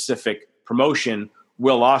a specific promotion,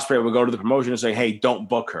 Will Ospreay would go to the promotion and say, "Hey, don't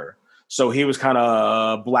book her." So he was kind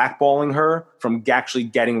of blackballing her from actually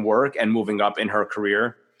getting work and moving up in her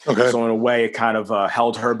career. Okay. So in a way, it kind of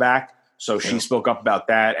held her back. So she spoke up about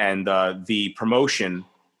that, and the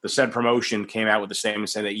said promotion came out with a statement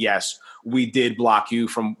saying that, yes, we did block you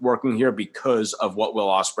from working here because of what Will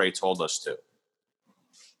Ospreay told us to.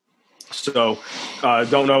 So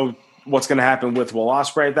don't know what's going to happen with Will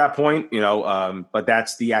Ospreay at that point, but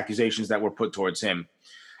that's the accusations that were put towards him.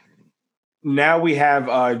 Now we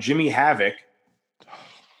have Jimmy Havoc.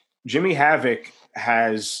 Jimmy Havoc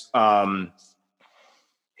has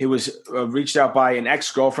he was reached out by an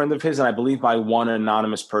ex-girlfriend of his, and I believe by one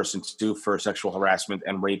anonymous person too, for sexual harassment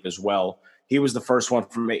and rape as well. He was the first one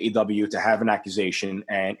from AEW to have an accusation,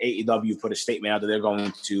 and AEW put a statement out that they're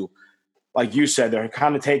going to, like you said, they're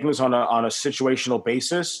kind of taking this on a situational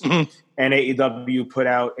basis. Mm-hmm. And AEW put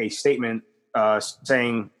out a statement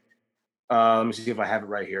saying, let me see if I have it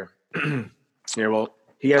right here. Here, well,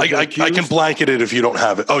 he has I can blanket it if you don't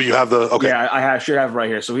have it. Oh, you have the okay. Yeah, I should have it right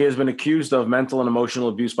here. So he has been accused of mental and emotional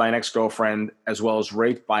abuse by an ex-girlfriend, as well as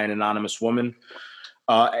rape by an anonymous woman.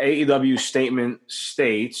 AEW's statement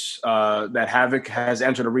states that Havoc has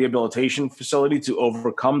entered a rehabilitation facility to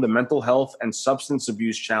overcome the mental health and substance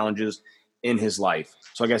abuse challenges in his life.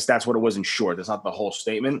 So I guess that's what it was in short. That's not the whole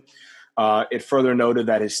statement. It further noted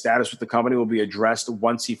that his status with the company will be addressed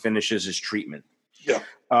once he finishes his treatment. Yeah.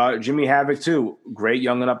 Jimmy Havoc too, great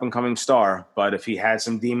young and up and coming star. But if he had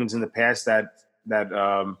some demons in the past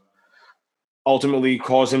that ultimately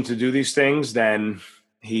caused him to do these things, then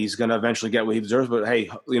he's going to eventually get what he deserves. But hey,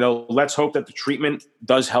 let's hope that the treatment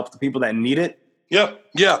does help the people that need it. Yeah,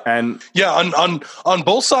 yeah, and yeah. On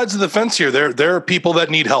both sides of the fence here, there are people that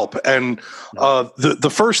need help, and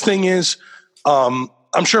the first thing is, I'm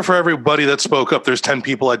sure for everybody that spoke up, there's 10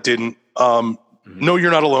 people that didn't. No,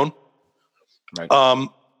 you're not alone. Right.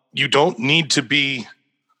 You don't need to be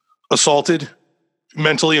assaulted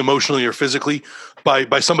mentally, emotionally, or physically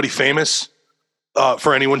by somebody famous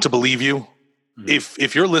for anyone to believe you. Mm-hmm.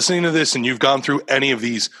 If you're listening to this and you've gone through any of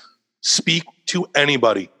these, speak to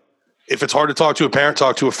anybody. If it's hard to talk to a parent,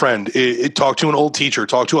 talk to a friend. Talk to an old teacher.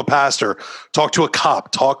 Talk to a pastor. Talk to a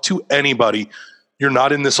cop. Talk to anybody. You're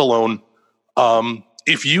not in this alone.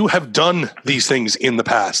 If you have done these things in the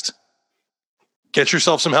past, get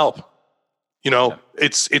yourself some help.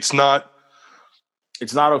 It's not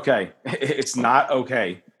okay. It's not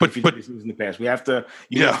okay. But if you do these things in the past, we have to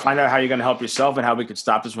find out how you're going to help yourself and how we could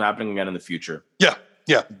stop this from happening again in the future. Yeah.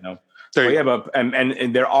 Yeah.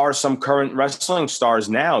 And there are some current wrestling stars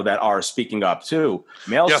now that are speaking up too.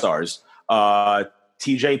 Male stars.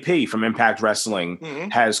 TJP from Impact Wrestling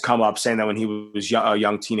has come up saying that when he was a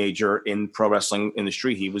young teenager in pro wrestling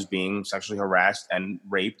industry, he was being sexually harassed and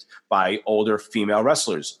raped by older female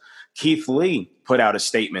wrestlers. Keith Lee put out a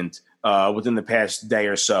statement within the past day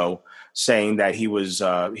or so saying that he was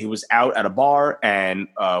out at a bar and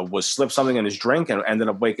was slipped something in his drink and ended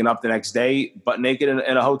up waking up the next day butt naked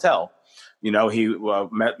in a hotel. You know, he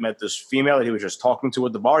met this female that he was just talking to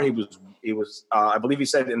at the bar. He was I believe he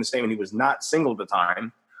said in the statement he was not single at the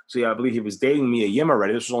time. So yeah, I believe he was dating Mia Yim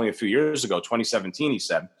already. This was only a few years ago, 2017, he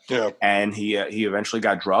said. Yeah. And he eventually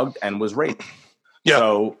got drugged and was raped. Yeah.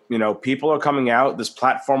 So, you know, people are coming out. This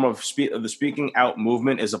platform of the speaking out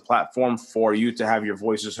movement is a platform for you to have your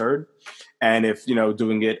voices heard. And if, you know,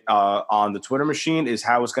 doing it on the Twitter machine is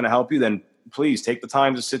how it's going to help you, then please take the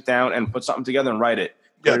time to sit down and put something together and write it.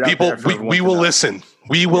 Yeah, people, we will listen.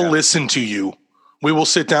 We will listen to you. We will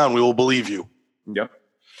sit down. We will believe you. Yep.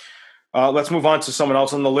 Let's move on to someone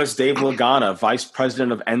else on the list. Dave Lagana, vice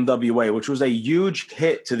president of NWA, which was a huge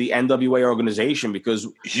hit to the NWA organization because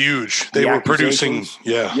they were producing.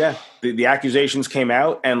 Yeah. The accusations came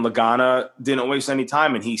out and Lagana didn't waste any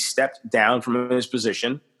time and he stepped down from his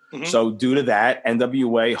position. Mm-hmm. So due to that,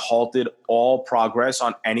 NWA halted all progress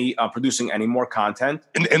on producing any more content.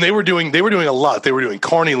 And they were doing a lot. They were doing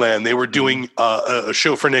Carneyland. They were doing a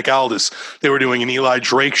show for Nick Aldis. They were doing an Eli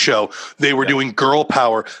Drake show. They were doing Girl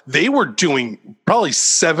Power. They were doing probably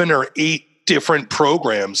 7 or 8 different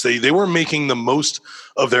programs. They were making the most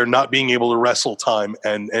of their not being able to wrestle time.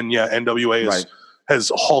 And NWA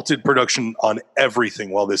has halted production on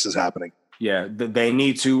everything while this is happening. Yeah, they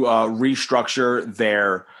need to restructure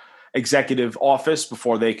their executive office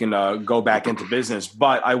before they can go back into business.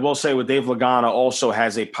 But I will say with Dave Lagana also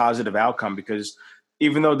has a positive outcome because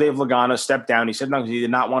even though Dave Lagana stepped down, he said no, he did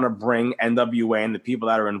not want to bring NWA and the people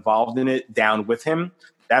that are involved in it down with him.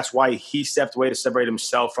 That's why he stepped away to separate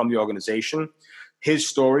himself from the organization. His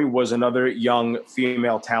story was another young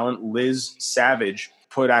female talent, Liz Savage,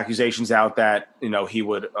 put accusations out that, you know, he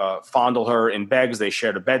would fondle her in bed because they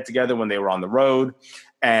shared a bed together when they were on the road.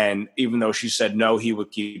 And even though she said no, he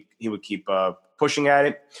would keep pushing at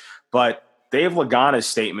it. But Dave Lagana's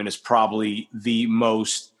statement is probably the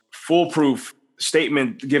most foolproof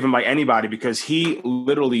statement given by anybody because he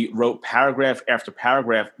literally wrote paragraph after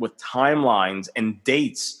paragraph with timelines and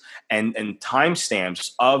dates and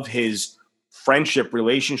timestamps of his friendship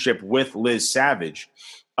relationship with Liz Savage.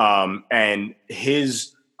 And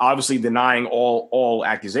his obviously denying all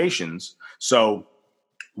accusations. So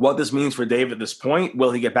what this means for Dave at this point,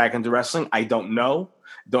 will he get back into wrestling? I don't know.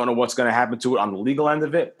 Don't know what's going to happen to it on the legal end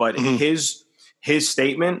of it. But his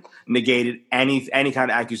statement negated any kind of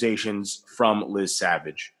accusations from Liz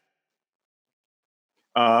Savage.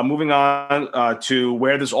 Moving on to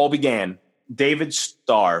where this all began. David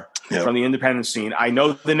Starr from the independent scene. I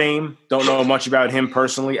know the name. Don't know much about him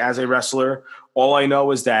personally as a wrestler. All I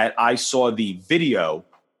know is that I saw the video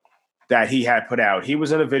that he had put out. He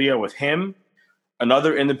was in a video with him,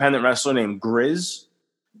 another independent wrestler named Grizz,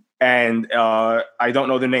 and I don't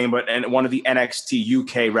know the name, but one of the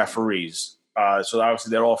NXT UK referees. So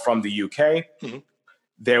obviously they're all from the UK. Mm-hmm.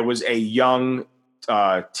 There was a young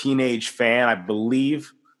teenage fan, I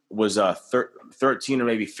believe, was 13 or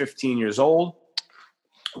maybe 15 years old,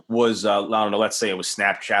 was, I don't know, let's say it was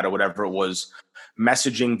Snapchat or whatever it was,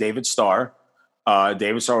 messaging David Starr.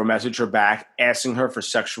 David Starr would message her back, asking her for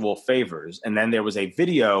sexual favors. And then there was a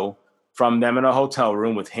video from them in a hotel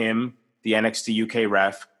room with him, the NXT UK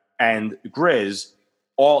ref, and Grizz,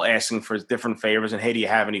 all asking for different favors. And, hey, do you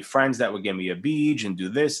have any friends that would give me a beach and do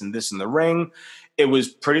this and this in the ring? It was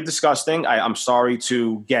pretty disgusting. I'm sorry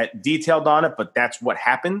to get detailed on it, but that's what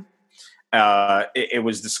happened. It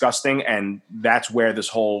was disgusting, and that's where this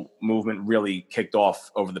whole movement really kicked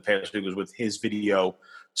off over the past week, was with his video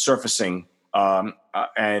surfacing,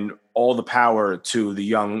 and all the power to the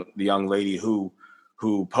young lady who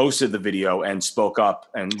posted the video and spoke up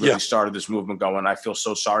and really started this movement going. I feel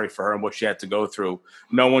so sorry for her and what she had to go through.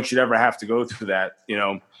 No one should ever have to go through that, you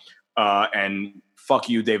know. And fuck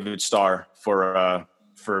you, David Starr,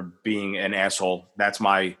 for being an asshole. That's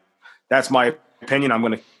my opinion. I'm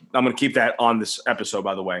gonna keep that on this episode,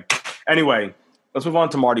 by the way. Anyway, let's move on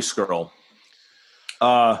to Marty Scurll.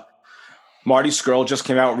 Marty Scurll just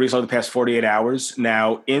came out recently, the past 48 hours.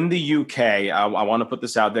 Now, in the UK, I want to put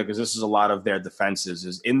this out there because this is a lot of their defenses.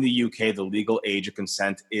 Is in the UK, the legal age of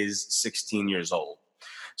consent is 16 years old.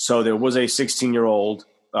 So there was a 16-year-old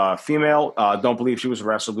female. Don't believe she was a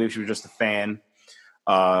wrestler. Believe she was just a fan.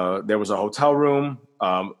 There was a hotel room.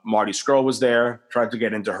 Marty Scurll was there. Tried to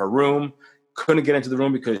get into her room. Couldn't get into the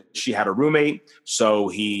room because she had a roommate. So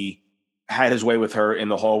he had his way with her in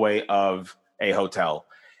the hallway of a hotel.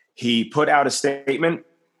 He put out a statement.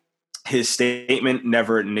 His statement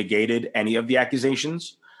never negated any of the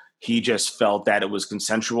accusations. He just felt that it was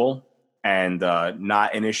consensual and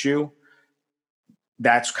not an issue.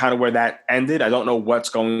 That's kind of where that ended. I don't know what's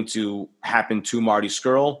going to happen to Marty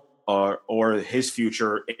Scurll or his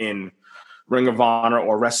future in Ring of Honor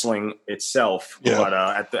or wrestling itself. Yeah. But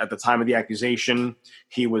at the time of the accusation,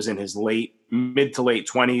 he was in his mid to late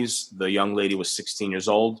 20s. The young lady was 16 years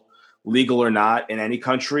old. Legal or not, in any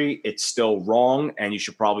country, it's still wrong, and you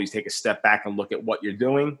should probably take a step back and look at what you're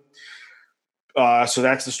doing. So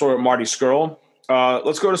that's the story of Marty Scurll.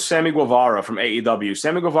 Let's go to Sammy Guevara from AEW.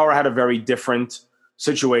 Sammy Guevara had a very different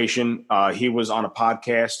situation. He was on a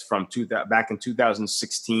podcast from back in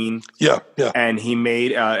 2016. Yeah. And he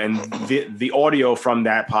made and the audio from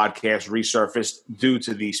that podcast resurfaced due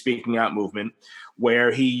to the speaking out movement,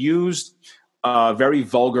 where he used very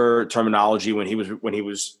vulgar terminology when he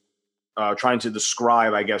was trying to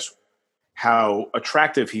describe, I guess, how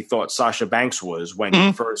attractive he thought Sasha Banks was when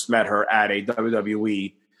he first met her at a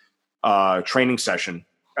WWE training session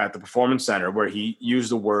at the Performance Center, where he used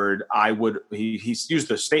the word he used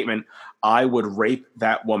the statement, "I would rape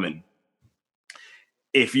that woman."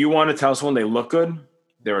 If you want to tell someone they look good,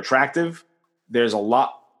 they're attractive, there's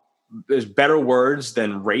better words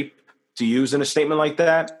than rape to use in a statement like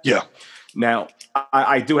that. Yeah. Now,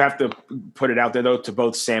 I do have to put it out there, though, to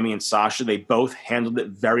both Sammy and Sasha. They both handled it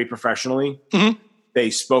very professionally. Mm-hmm. They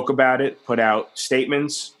spoke about it, put out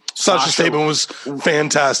statements. Sasha's statement was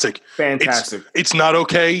fantastic. Fantastic. It's not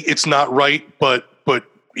okay. It's not right, but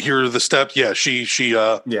here are the steps. Yeah, she's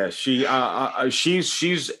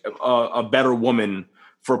a better woman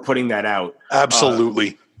for putting that out.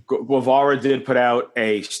 Absolutely. Guevara did put out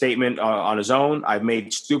a statement on his own. I've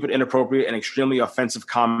made stupid, inappropriate, and extremely offensive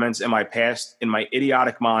comments in my past. In my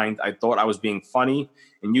idiotic mind, I thought I was being funny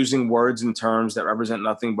and using words and terms that represent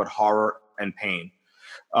nothing but horror and pain.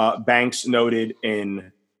 Banks noted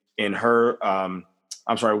in her,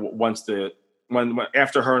 after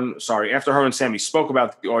her and Sammy spoke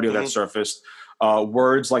about the audio that surfaced,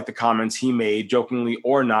 words like the comments he made, jokingly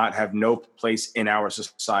or not, have no place in our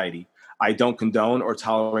society. I don't condone or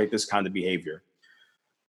tolerate this kind of behavior.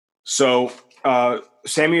 So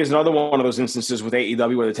Sammy is another one of those instances with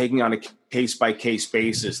AEW where they're taking on a case-by-case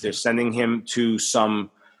basis. They're sending him to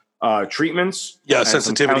some treatments. Yeah,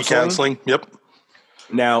 sensitivity counseling. Yep.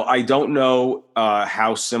 Now, I don't know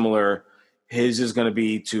how similar his is going to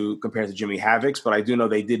be compared to Jimmy Havoc's, but I do know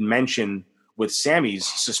they did mention with Sammy's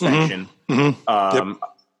suspension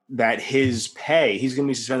that his pay, he's going to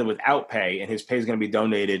be suspended without pay, and his pay is going to be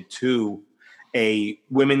donated to a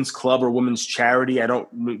women's club or women's charity. I don't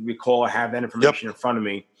recall. I have that information in front of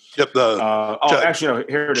me. Yep. Actually, no,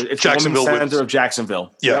 here it is. It's the Women's Center of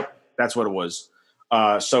Jacksonville. Yep. That's what it was.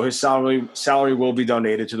 So his salary will be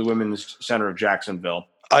donated to the Women's Center of Jacksonville.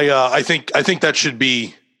 I think that should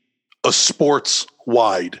be a sports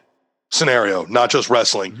wide scenario, not just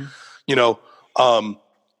wrestling. Mm-hmm. You know,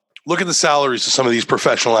 look at the salaries of some of these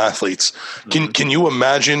professional athletes. Can you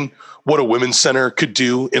imagine what a women's center could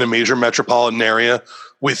do in a major metropolitan area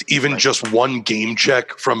with even just one game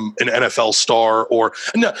check from an NFL star? Or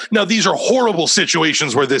now these are horrible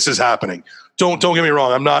situations where this is happening. Don't get me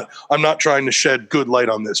wrong. I'm not trying to shed good light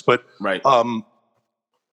on this, but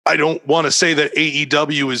I don't want to say that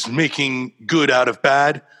AEW is making good out of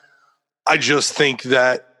bad. I just think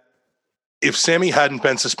that if Sammy hadn't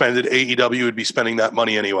been suspended, AEW would be spending that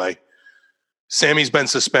money anyway. Sammy's been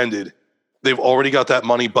suspended. They've already got that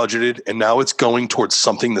money budgeted, and now it's going towards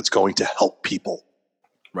something that's going to help people.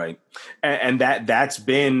 Right. And that's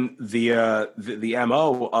been the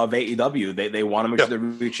MO of AEW. They want to make sure they're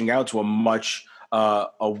reaching out to a much a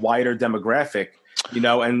wider demographic,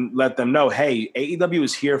 and let them know, hey, AEW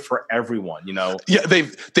is here for everyone, Yeah,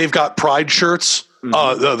 they've got pride shirts.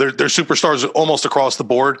 Mm-hmm. They're superstars almost across the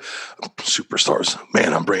board. Superstars,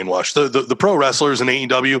 man, I'm brainwashed. The pro wrestlers in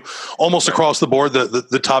AEW almost across the board.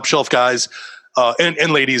 The top shelf guys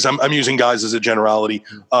and ladies. I'm using guys as a generality.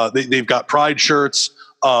 They've got pride shirts.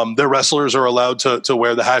 Their wrestlers are allowed to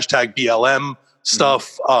wear the hashtag BLM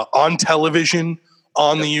stuff on television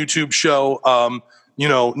on the YouTube show.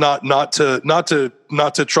 Not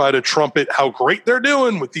to try to trumpet how great they're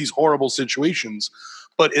doing with these horrible situations,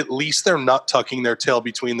 but at least they're not tucking their tail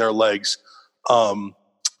between their legs. I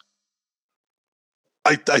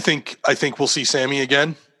think we'll see Sammy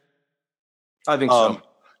again. I think so.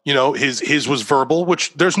 His was verbal,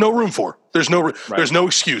 which there's no room for. There's no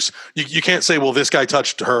excuse. You can't say, well, this guy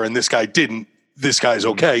touched her and this guy didn't. This guy's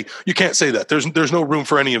okay. You can't say that. There's no room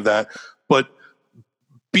for any of that. But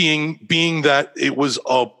being that it was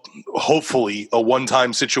hopefully a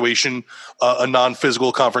one-time situation, a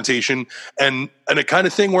non-physical confrontation, and a kind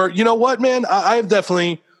of thing where, you know what, man, I've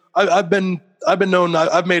been known,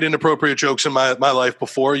 I've made inappropriate jokes in my life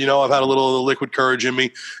before. You know, I've had a little liquid courage in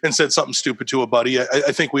me and said something stupid to a buddy.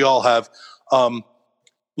 I think we all have.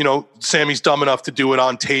 You know, Sammy's dumb enough to do it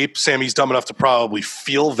on tape. Sammy's dumb enough to probably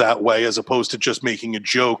feel that way as opposed to just making a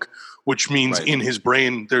joke, which means in his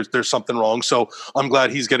brain there's something wrong. So I'm glad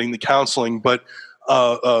he's getting the counseling. But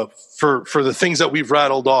for the things that we've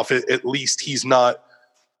rattled off, at least he's not.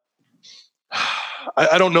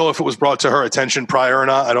 I don't know if it was brought to her attention prior or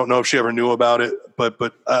not. I don't know if she ever knew about it. But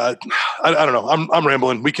I don't know. I'm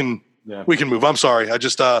rambling. We can move. I'm sorry. I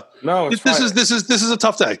just no. This is a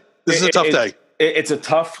tough day. This is a tough day. It's a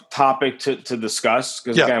tough topic to discuss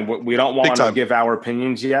because again, we don't want to give our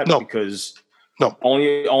opinions yet because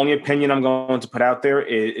only opinion I'm going to put out there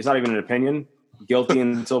is not even an opinion. Guilty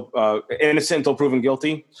until innocent until proven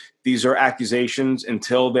guilty. These are accusations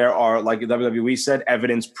until there are, like WWE said,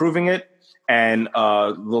 evidence proving it, and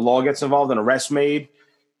the law gets involved and arrests made.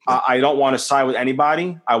 I don't want to side with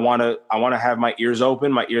anybody. I want to have my ears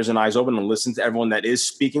and eyes open, and listen to everyone that is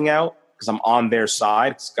speaking out. Because I'm on their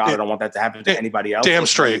side. God, I don't want that to happen to anybody else. Damn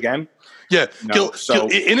straight. Again. Yeah.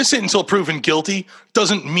 Innocent until proven guilty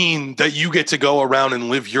doesn't mean that you get to go around and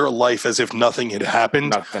live your life as if nothing had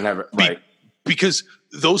happened. Nothing ever. Right. Because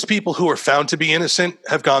those people who are found to be innocent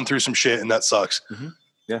have gone through some shit, and that sucks. Mm-hmm.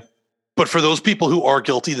 Yeah. But for those people who are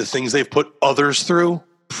guilty, the things they've put others through.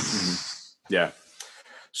 Yeah.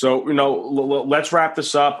 So, let's wrap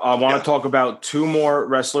this up. I want to talk about two more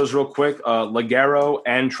wrestlers real quick, Ligero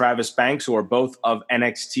and Travis Banks, who are both of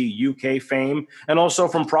NXT UK fame and also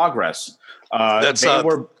from Progress. Those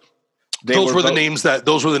were the names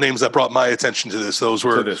that brought my attention to this. Those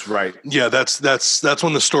were right. Yeah, that's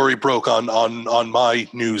when the story broke on my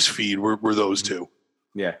news feed were those two.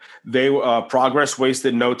 Yeah. They Progress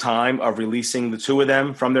wasted no time of releasing the two of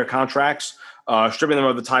them from their contracts. Stripping them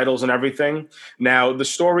of the titles and everything. Now, the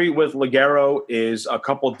story with Ligero is a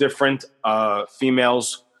couple different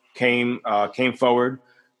females came forward,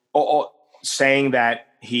 saying that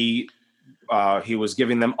he was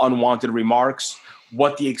giving them unwanted remarks.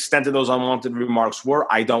 What the extent of those unwanted remarks were,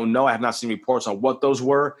 I don't know. I have not seen reports on what those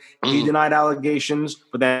were. He denied allegations,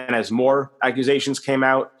 but then as more accusations came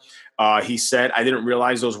out, he said, I didn't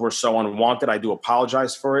realize those were so unwanted. I do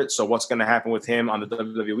apologize for it. So what's going to happen with him on the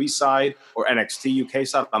WWE side or NXT UK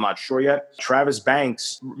side? I'm not sure yet. Travis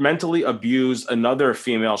Banks mentally abused another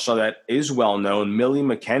female show that is well known, Millie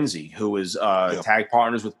McKenzie, who was tag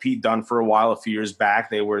partners with Pete Dunne for a while, a few years back.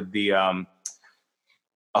 They were the,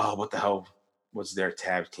 what the hell was their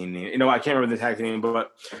tag team name? I can't remember the tag team name,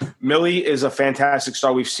 but Millie is a fantastic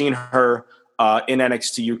star. We've seen her in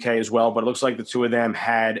NXT UK as well, but it looks like the two of them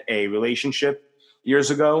had a relationship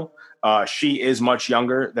years ago. She is much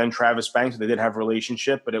younger than Travis Banks. They did have a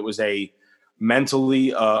relationship, but it was a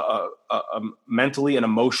mentally and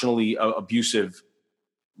emotionally abusive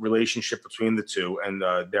relationship between the two. And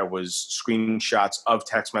there was screenshots of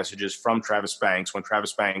text messages from Travis Banks when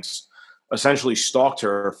Travis Banks essentially stalked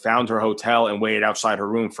her, found her hotel, and waited outside her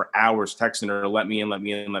room for hours, texting her, let me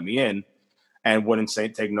in, and wouldn't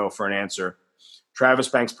take no for an answer. Travis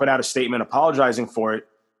Banks put out a statement apologizing for it.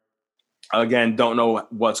 Again, don't know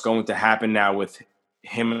what's going to happen now with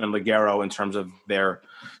him and Ligero in terms of their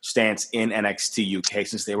stance in NXT UK,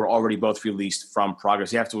 since they were already both released from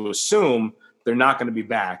Progress. You have to assume they're not going to be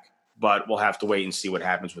back, but we'll have to wait and see what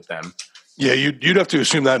happens with them. Yeah, you'd have to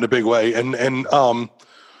assume that in a big way. And the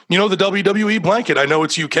WWE blanket, I know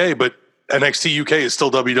it's UK, but NXT UK is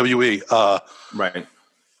still WWE. Right.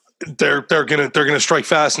 They're gonna strike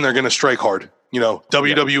fast and they're gonna strike hard.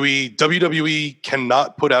 WWE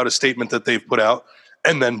cannot put out a statement that they've put out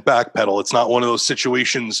and then backpedal. It's not one of those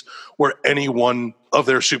situations where any one of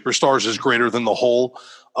their superstars is greater than the whole.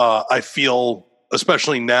 I feel,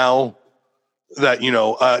 especially now that,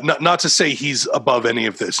 not to say he's above any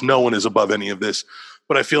of this. No one is above any of this.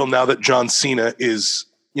 But I feel now that John Cena is,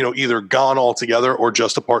 either gone altogether or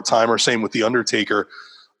just a part-timer, same with The Undertaker,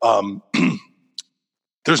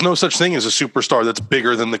 there's no such thing as a superstar that's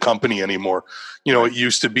bigger than the company anymore. It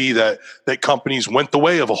used to be that companies went the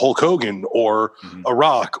way of a Hulk Hogan or a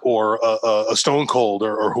Rock or a Stone Cold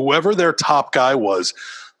or whoever their top guy was.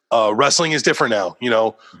 Wrestling is different now.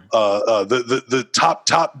 The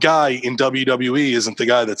top guy in WWE isn't the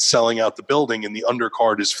guy that's selling out the building, and the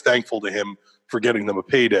undercard is thankful to him for getting them a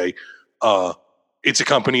payday. It's a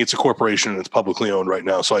company, it's a corporation, and it's publicly owned right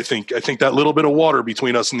now. So I think that little bit of water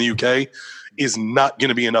between us and the UK is not going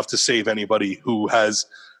to be enough to save anybody who has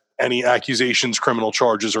any accusations, criminal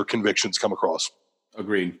charges, or convictions come across.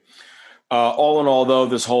 Agreed. All in all, though,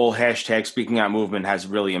 this whole hashtag Speaking Out movement has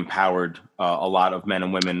really empowered a lot of men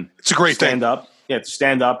and women. It's a great thing. To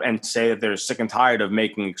stand up and say that they're sick and tired of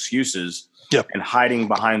making excuses and hiding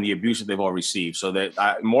behind the abuse that they've all received. So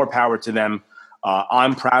that more power to them.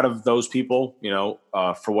 I'm proud of those people,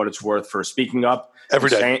 for what it's worth, for speaking up every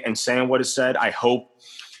day and saying what is said. I hope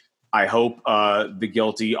the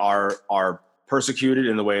guilty are persecuted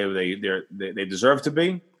in the way they deserve to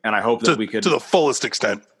be. And I hope that we could, to the fullest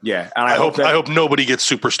extent. Yeah. And I hope nobody gets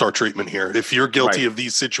superstar treatment here. If you're guilty of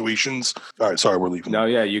these situations, all right, sorry, we're leaving. No,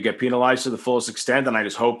 yeah, you get penalized to the fullest extent. And I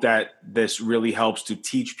just hope that this really helps to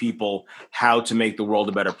teach people how to make the world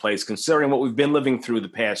a better place, considering what we've been living through the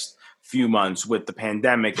past few months with the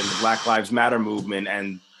pandemic and the Black Lives Matter movement.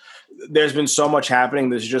 And there's been so much happening.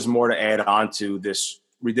 There's just more to add on to this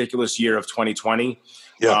ridiculous year of 2020.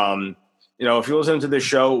 Yeah. If you're listening to this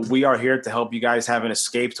show, we are here to help you guys have an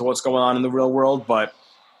escape to what's going on in the real world. But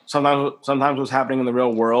sometimes what's happening in the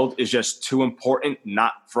real world is just too important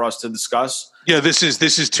not for us to discuss. Yeah, this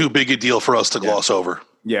is too big a deal for us to gloss over.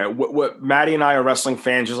 Yeah, what Maddie and I are wrestling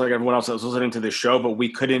fans, just like everyone else that's listening to this show. But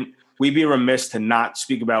we'd be remiss to not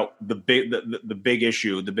speak about the big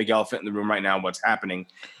issue, the big elephant in the room right now, what's happening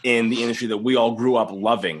in the industry that we all grew up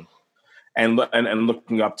loving and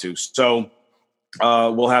looking up to. So.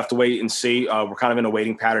 We'll have to wait and see. We're kind of in a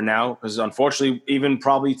waiting pattern now because, unfortunately, even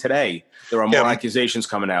probably today, there are more accusations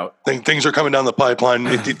coming out. Things are coming down the pipeline.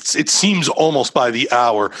 It seems almost by the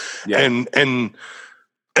hour, and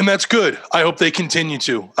that's good. I hope they continue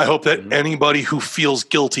to. I hope that anybody who feels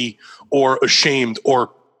guilty or ashamed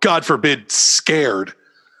or, God forbid, scared,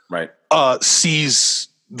 sees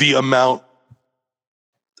the amount.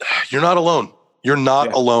 You're not alone. You're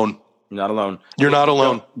not alone. Not alone. You're not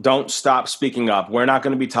alone. Don't stop speaking up. We're not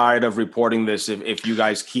going to be tired of reporting this if you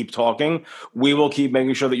guys keep talking. We will keep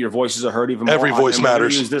making sure that your voices are heard even more. Every voice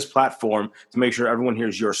matters. Use this platform to make sure everyone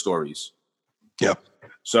hears your stories. Yeah.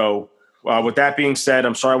 So with that being said,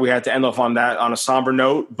 I'm sorry we had to end off on a somber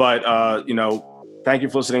note, but thank you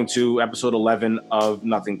for listening to episode 11 of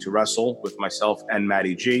Nothing to Wrestle with myself and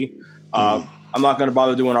Maddie G. I'm not going to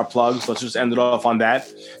bother doing our plugs. Let's just end it off on that.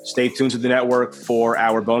 Stay tuned to the network for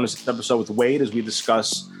our bonus episode with Wade as we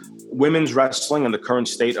discuss women's wrestling and the current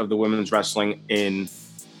state of the women's wrestling in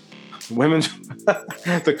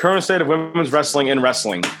the current state of women's wrestling in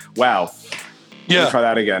wrestling. Wow. Yeah. Let's try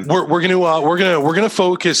that again. We're gonna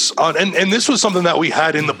focus on and this was something that we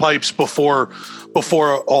had in the pipes before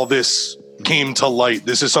all this came to light.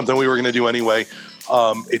 This is something we were gonna do anyway.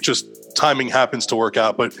 It just timing happens to work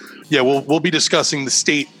out, but yeah, we'll be discussing the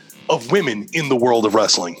state of women in the world of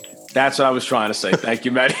wrestling. That's what I was trying to say. Thank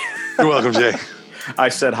you, Maddie. You're welcome, Jay. I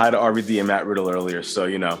said hi to RVD and Matt Riddle earlier, so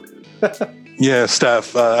you know. Yeah,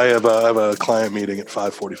 Steph. I have a client meeting at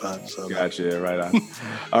 5:45. So gotcha. Yeah, right on.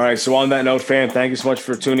 All right. So on that note, fam, thank you so much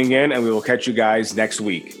for tuning in, and we will catch you guys next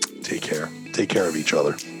week. Take care. Take care of each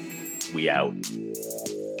other. We out.